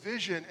presents this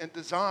vision and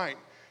design,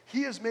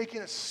 he is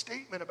making a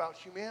statement about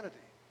humanity.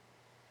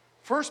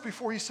 First,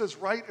 before he says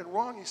right and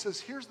wrong, he says,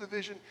 here's the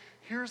vision,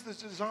 here's the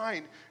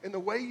design. And the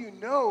way you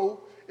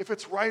know if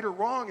it's right or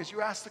wrong is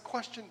you ask the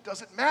question,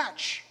 does it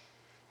match?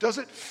 Does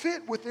it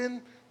fit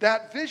within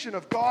that vision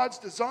of God's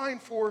design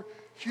for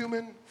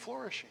human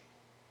flourishing?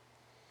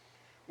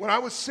 When I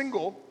was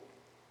single,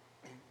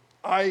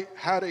 I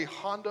had a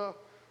Honda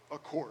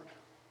Accord.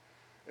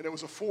 And it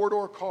was a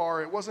four-door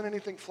car. It wasn't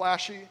anything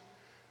flashy,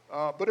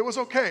 but it was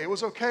okay. It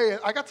was okay.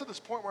 I got to this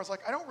point where I was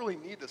like, I don't really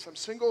need this. I'm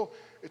single.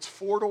 It's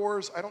 4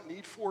 doors. I don't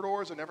need 4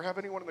 doors. I never have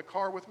anyone in the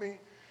car with me.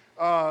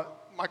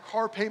 My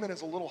car payment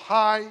is a little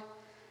high,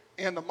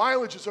 and the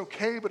mileage is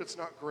okay, but it's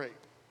not great.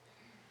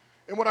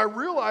 And what I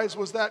realized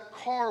was that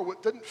car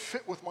didn't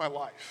fit with my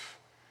life.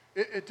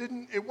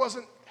 It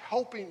wasn't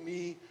helping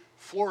me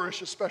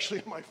flourish, especially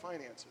in my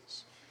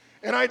finances.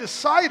 And I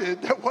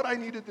decided that what I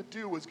needed to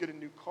do was get a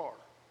new car.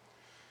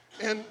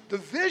 And the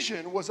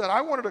vision was that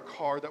I wanted a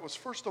car that was,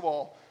 first of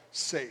all,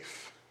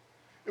 safe.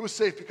 It was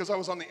safe because I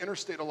was on the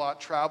interstate a lot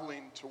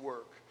traveling to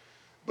work.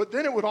 But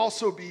then it would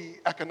also be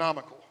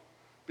economical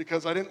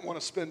because I didn't want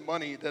to spend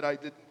money that I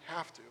didn't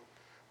have to.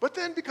 But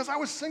then because I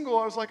was single,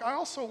 I was like, I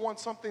also want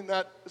something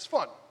that is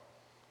fun.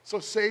 So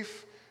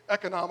safe,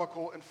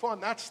 economical, and fun,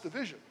 that's the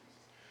vision.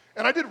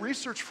 And I did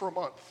research for a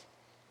month.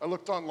 I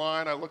looked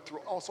online, I looked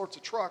through all sorts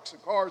of trucks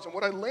and cars, and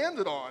what I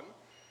landed on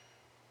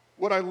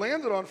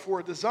for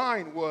a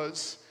design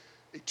was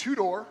a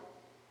 2-door,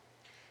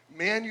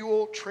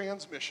 manual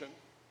transmission,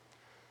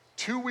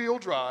 2-wheel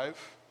drive,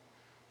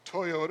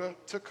 Toyota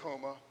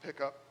Tacoma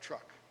pickup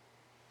truck.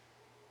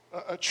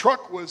 A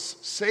truck was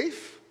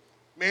safe,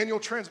 manual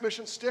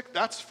transmission stick,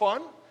 that's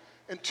fun,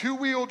 and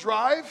 2-wheel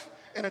drive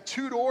and a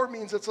 2-door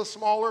means it's a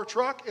smaller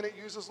truck and it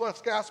uses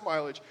less gas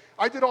mileage.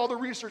 I did all the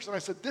research and I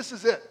said, this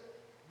is it.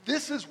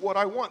 This is what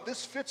I want.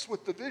 This fits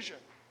with the vision.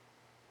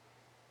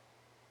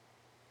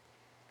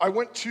 I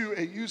went to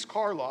a used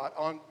car lot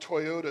on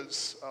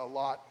Toyota's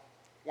lot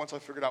once I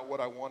figured out what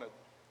I wanted.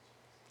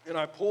 And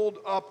I pulled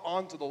up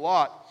onto the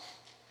lot,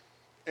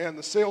 and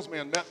the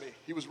salesman met me.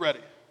 He was ready.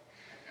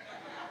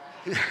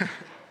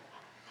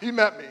 He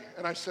met me,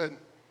 and I said,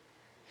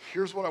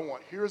 here's what I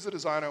want. Here's the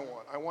design I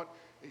want. I want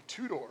a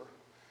 2-door,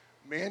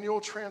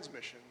 manual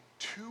transmission,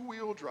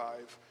 2-wheel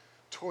drive,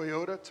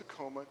 Toyota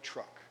Tacoma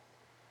truck.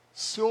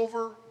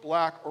 Silver,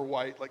 black, or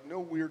white, like no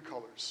weird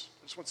colors.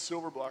 I just want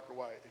silver, black, or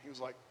white. And he was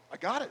like, I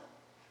got it.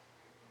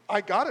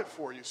 I got it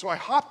for you. So I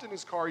hopped in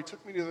his car. He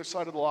took me to the other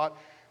side of the lot,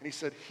 and he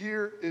said,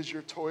 here is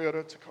your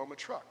Toyota Tacoma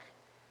truck.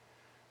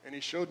 And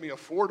he showed me a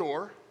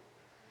 4-door,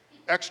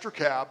 extra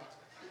cab,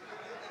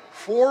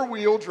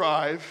 4-wheel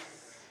drive,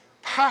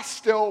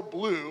 pastel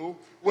blue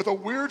with a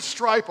weird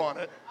stripe on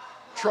it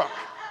truck.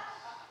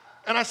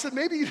 And I said,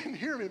 maybe you didn't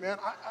hear me, man.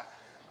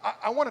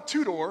 I want a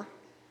 2-door,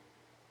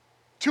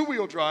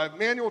 2-wheel drive,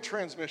 manual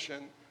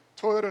transmission,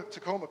 Toyota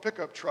Tacoma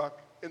pickup truck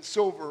in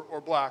silver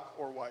or black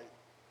or white.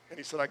 And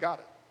he said, I got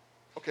it.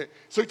 Okay,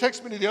 so he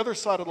takes me to the other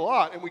side of the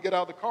lot, and we get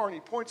out of the car, and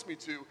he points me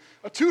to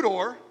a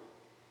 2-door,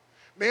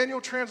 manual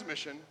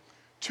transmission,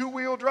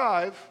 2-wheel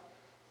drive,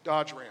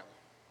 Dodge Ram.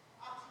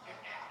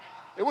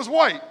 It was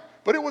white,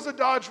 but it was a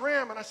Dodge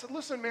Ram. And I said,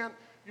 listen, man,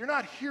 you're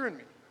not hearing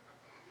me.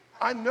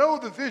 I know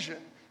the vision.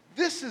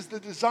 This is the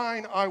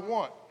design I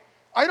want.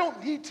 I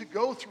don't need to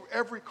go through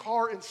every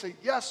car and say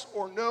yes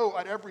or no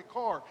at every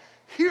car.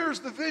 Here's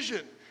the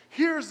vision.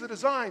 Here's the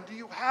design. Do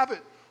you have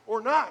it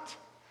or not?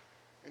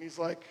 And he's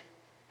like,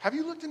 have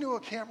you looked into a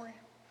Camry?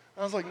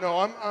 I was like, no,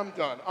 I'm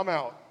done. I'm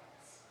out.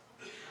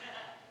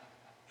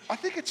 I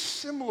think it's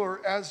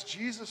similar as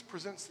Jesus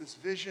presents this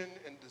vision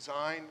and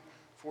design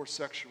for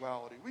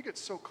sexuality. We get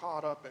so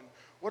caught up in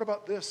what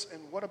about this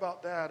and what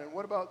about that and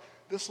what about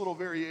this little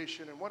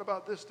variation and what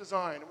about this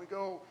design? And we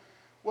go,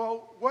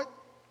 well, what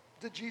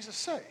did Jesus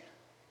say?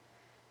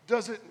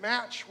 Does it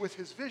match with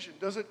his vision?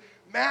 Does it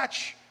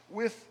match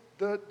with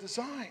the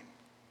design?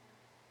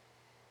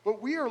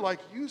 But we are like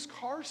used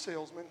car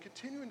salesmen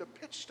continuing to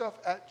pitch stuff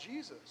at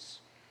Jesus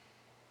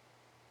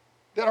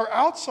that are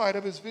outside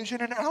of his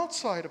vision and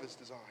outside of his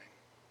design.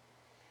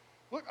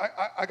 Look,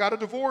 I got a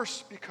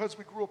divorce because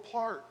we grew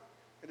apart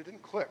and it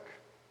didn't click.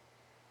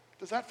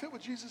 Does that fit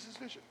with Jesus'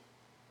 vision?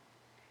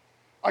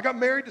 I got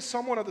married to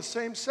someone of the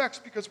same sex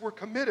because we're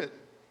committed.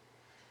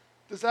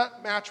 Does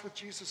that match with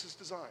Jesus'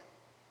 design?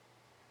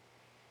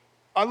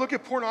 I look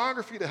at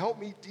pornography to help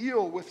me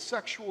deal with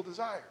sexual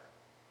desire.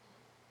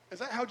 Is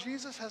that how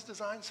Jesus has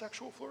designed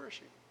sexual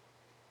flourishing?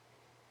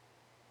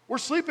 We're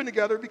sleeping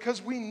together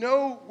because we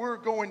know we're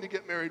going to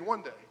get married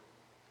one day.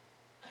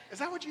 Is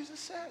that what Jesus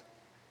said?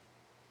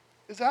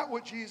 Is that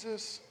what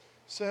Jesus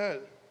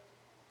said?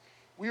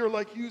 We are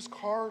like used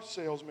car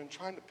salesmen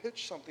trying to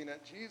pitch something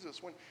at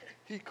Jesus when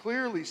he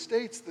clearly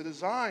states the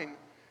design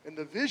and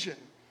the vision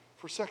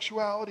for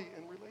sexuality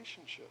and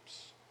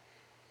relationships.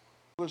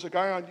 There's a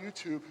guy on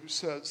YouTube who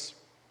says,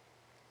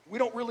 we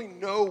don't really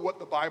know what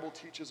the Bible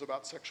teaches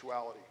about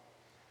sexuality.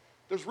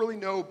 There's really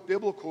no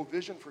biblical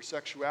vision for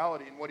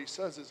sexuality. And what he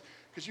says is,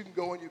 because you can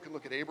go and you can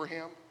look at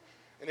Abraham,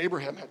 and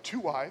Abraham had 2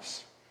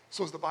 wives.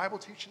 So is the Bible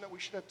teaching that we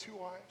should have 2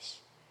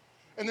 wives?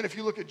 And then if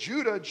you look at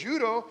Judah,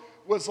 Judah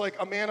was like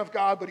a man of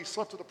God, but he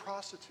slept with a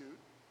prostitute.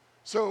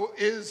 So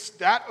is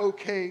that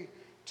okay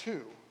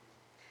too?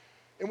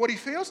 And what he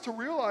fails to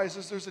realize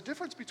is there's a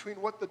difference between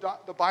what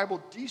the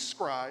Bible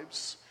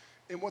describes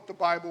and what the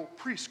Bible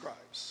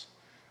prescribes.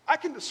 I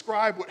can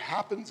describe what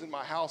happens in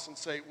my house and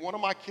say, one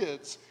of my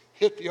kids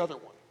hit the other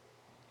one.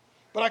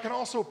 But I can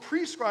also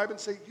prescribe and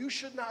say, you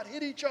should not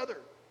hit each other.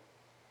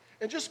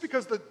 And just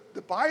because the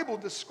Bible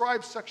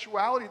describes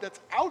sexuality that's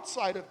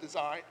outside of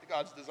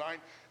God's design,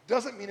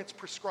 doesn't mean it's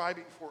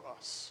prescribing for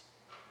us.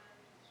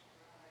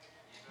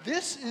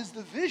 This is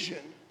the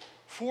vision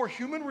for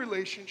human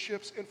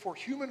relationships and for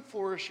human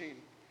flourishing.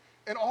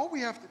 And all we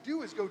have to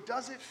do is go,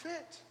 does it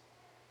fit?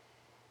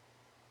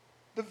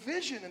 The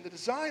vision and the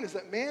design is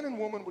that man and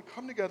woman would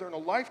come together in a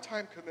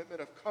lifetime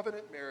commitment of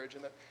covenant marriage,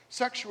 and that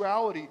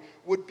sexuality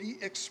would be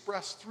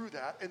expressed through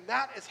that, and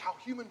that is how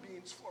human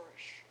beings flourish.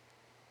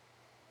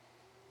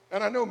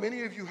 And I know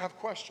many of you have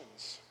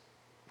questions.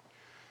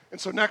 And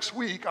so next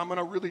week, I'm going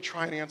to really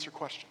try and answer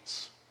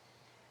questions.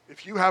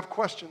 If you have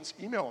questions,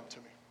 email them to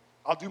me.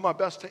 I'll do my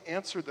best to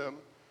answer them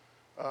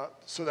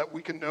so that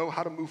we can know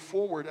how to move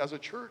forward as a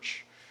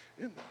church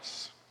in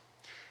this.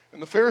 And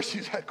the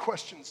Pharisees had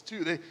questions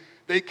too.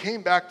 They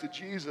came back to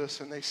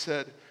Jesus and they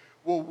said,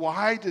 well,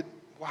 why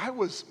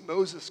was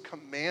Moses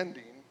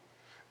commanding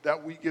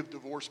that we give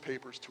divorce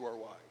papers to our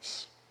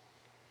wives?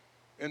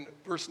 In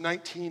verse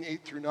 19,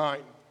 8 through 9,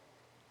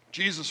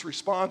 Jesus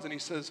responds and he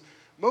says,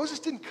 Moses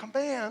didn't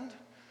command.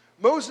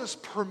 Moses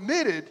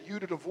permitted you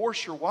to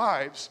divorce your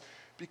wives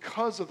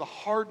because of the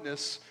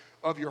hardness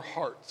of your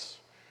hearts.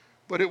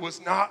 But it was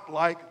not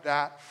like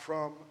that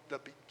from the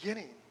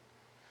beginning.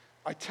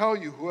 I tell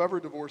you, whoever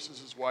divorces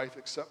his wife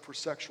except for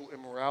sexual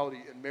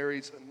immorality and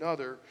marries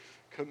another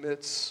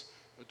commits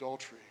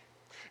adultery.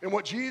 And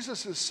what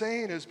Jesus is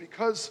saying is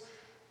because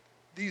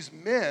these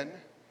men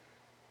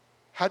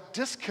had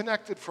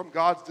disconnected from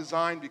God's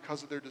design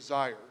because of their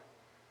desire,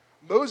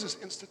 Moses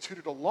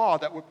instituted a law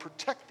that would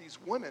protect these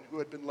women who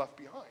had been left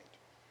behind.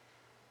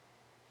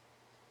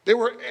 They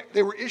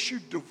were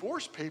issued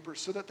divorce papers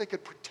so that they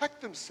could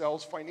protect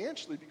themselves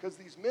financially because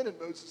these men in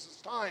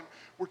Moses' time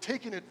were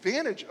taking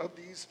advantage of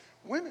these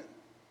women.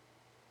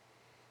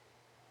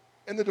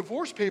 And the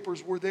divorce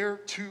papers were there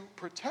to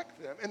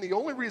protect them. And the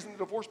only reason the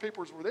divorce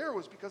papers were there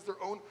was because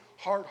their own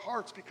hard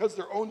hearts, because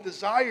their own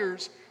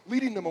desires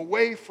leading them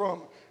away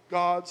from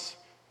God's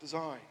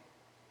design.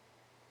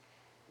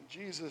 And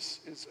Jesus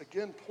is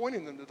again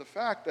pointing them to the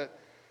fact that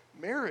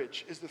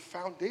marriage is the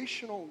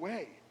foundational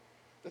way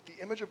that the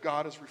image of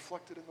God is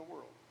reflected in the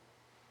world.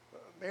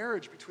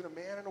 Marriage between a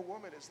man and a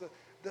woman is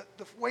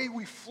the way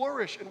we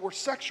flourish and where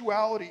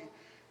sexuality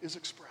is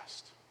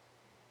expressed.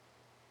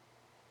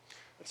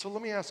 And so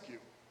let me ask you,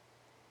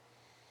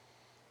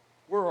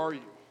 where are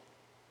you?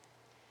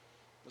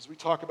 As we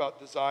talk about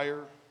desire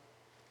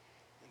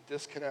and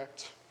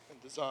disconnect and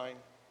design,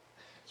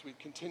 as we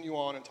continue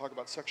on and talk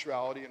about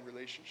sexuality and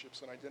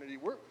relationships and identity,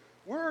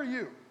 where are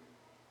you?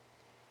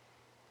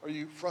 Are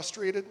you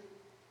frustrated?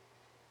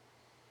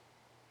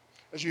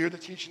 As you hear the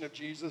teaching of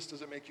Jesus,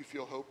 does it make you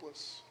feel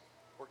hopeless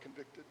or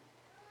convicted?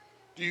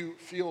 Do you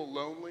feel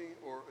lonely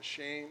or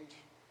ashamed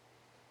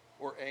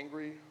or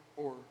angry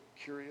or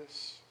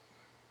curious?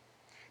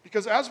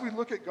 Because as we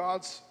look at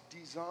God's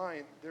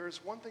design, there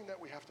is one thing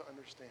that we have to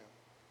understand.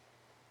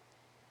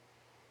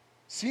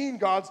 Seeing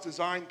God's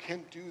design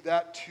can do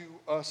that to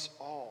us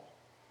all.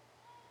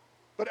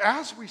 But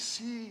as we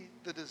see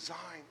the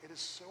design, it is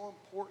so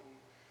important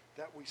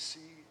that we see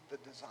the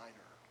designer.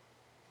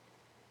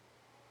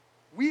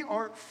 We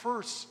aren't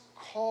first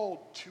called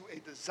to a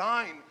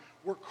design,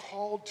 we're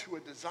called to a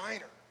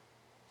designer.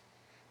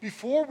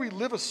 Before we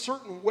live a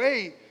certain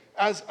way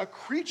as a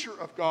creature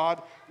of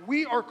God,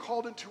 we are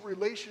called into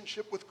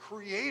relationship with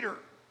Creator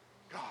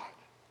God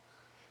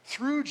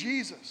through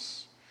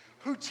Jesus,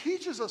 who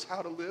teaches us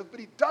how to live,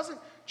 but he doesn't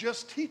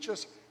just teach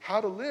us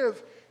how to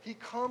live, he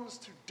comes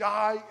to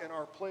die in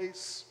our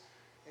place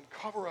and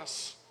cover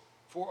us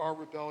for our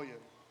rebellion.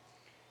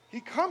 He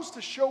comes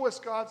to show us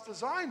God's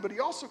design, but he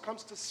also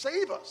comes to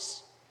save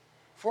us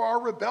for our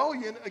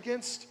rebellion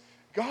against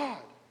God.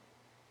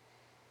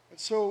 And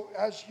so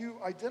as you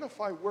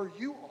identify where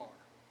you are,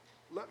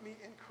 let me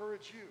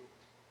encourage you.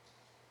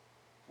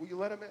 Will you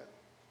let him in?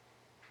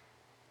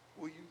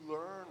 Will you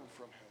learn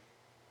from him?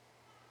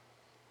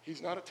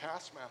 He's not a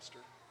taskmaster.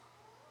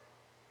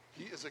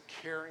 He is a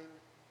caring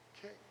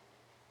king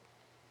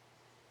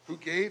who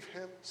gave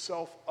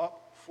himself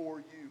up for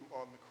you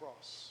on the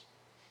cross?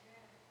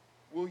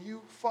 Will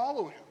you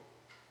follow him?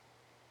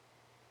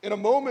 In a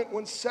moment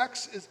when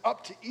sex is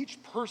up to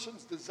each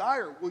person's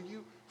desire, will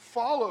you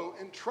follow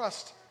and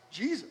trust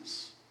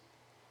Jesus?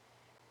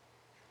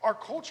 Our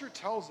culture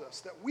tells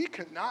us that we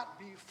cannot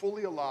be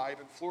fully alive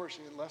and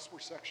flourishing unless we're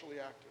sexually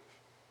active.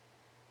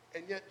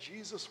 And yet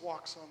Jesus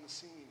walks on the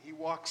scene. He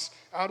walks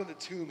out of the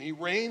tomb. He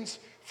reigns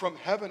from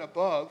heaven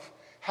above,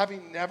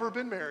 having never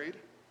been married,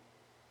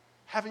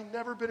 having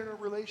never been in a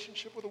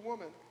relationship with a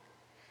woman.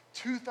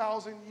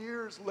 2,000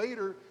 years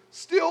later,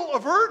 still a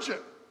virgin.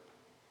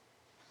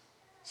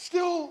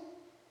 Still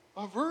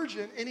a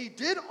virgin. And he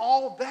did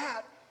all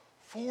that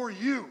for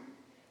you.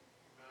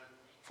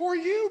 For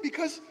you,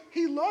 because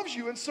he loves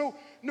you. And so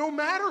no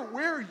matter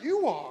where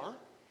you are,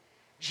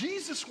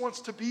 Jesus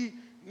wants to be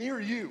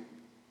near you.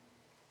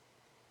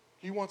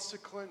 He wants to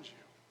cleanse you.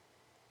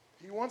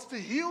 He wants to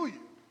heal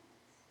you.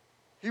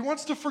 He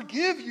wants to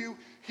forgive you.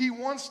 He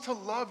wants to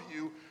love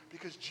you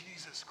because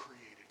Jesus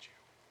created you.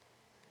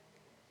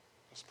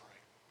 Let's pray.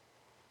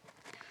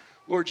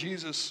 Lord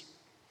Jesus,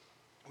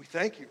 we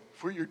thank you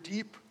for your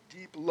deep,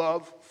 deep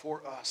love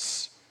for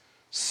us,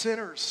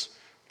 sinners,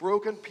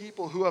 broken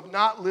people who have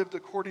not lived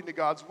according to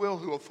God's will,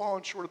 who have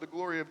fallen short of the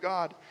glory of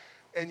God,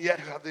 and yet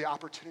who have the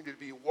opportunity to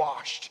be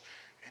washed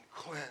and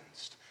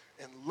cleansed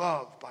and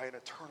loved by an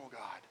eternal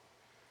God.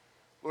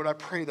 Lord, I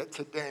pray that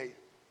today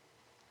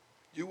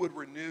you would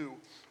renew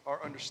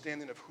our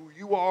understanding of who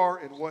you are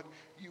and what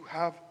you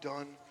have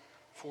done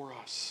for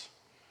us.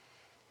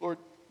 Lord,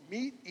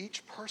 meet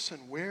each person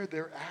where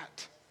they're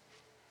at.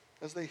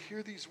 As they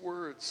hear these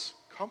words,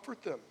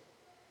 comfort them.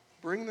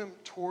 Bring them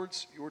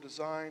towards your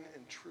design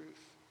and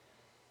truth,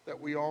 that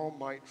we all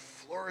might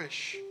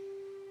flourish,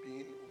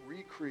 being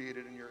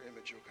recreated in your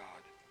image, O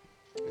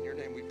God. In your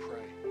name we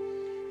pray.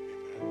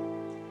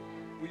 Amen.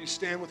 Will you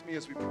stand with me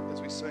as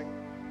we sing?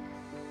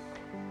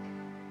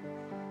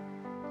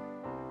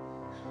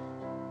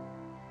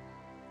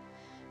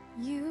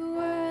 You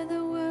were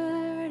the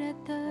Word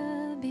at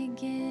the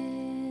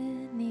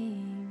beginning,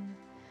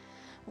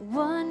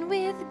 one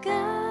with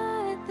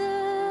God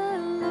the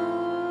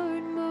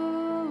Lord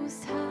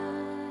Most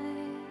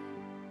High.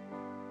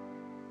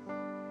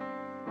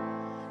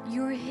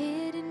 Your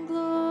hidden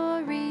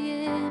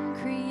glory in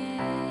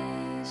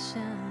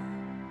creation,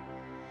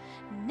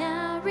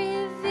 now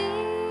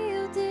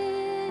revealed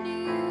in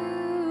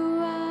you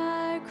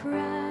are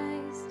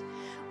Christ.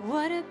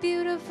 What a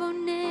beautiful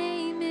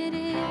name it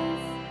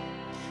is.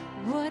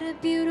 What a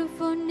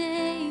beautiful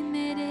name.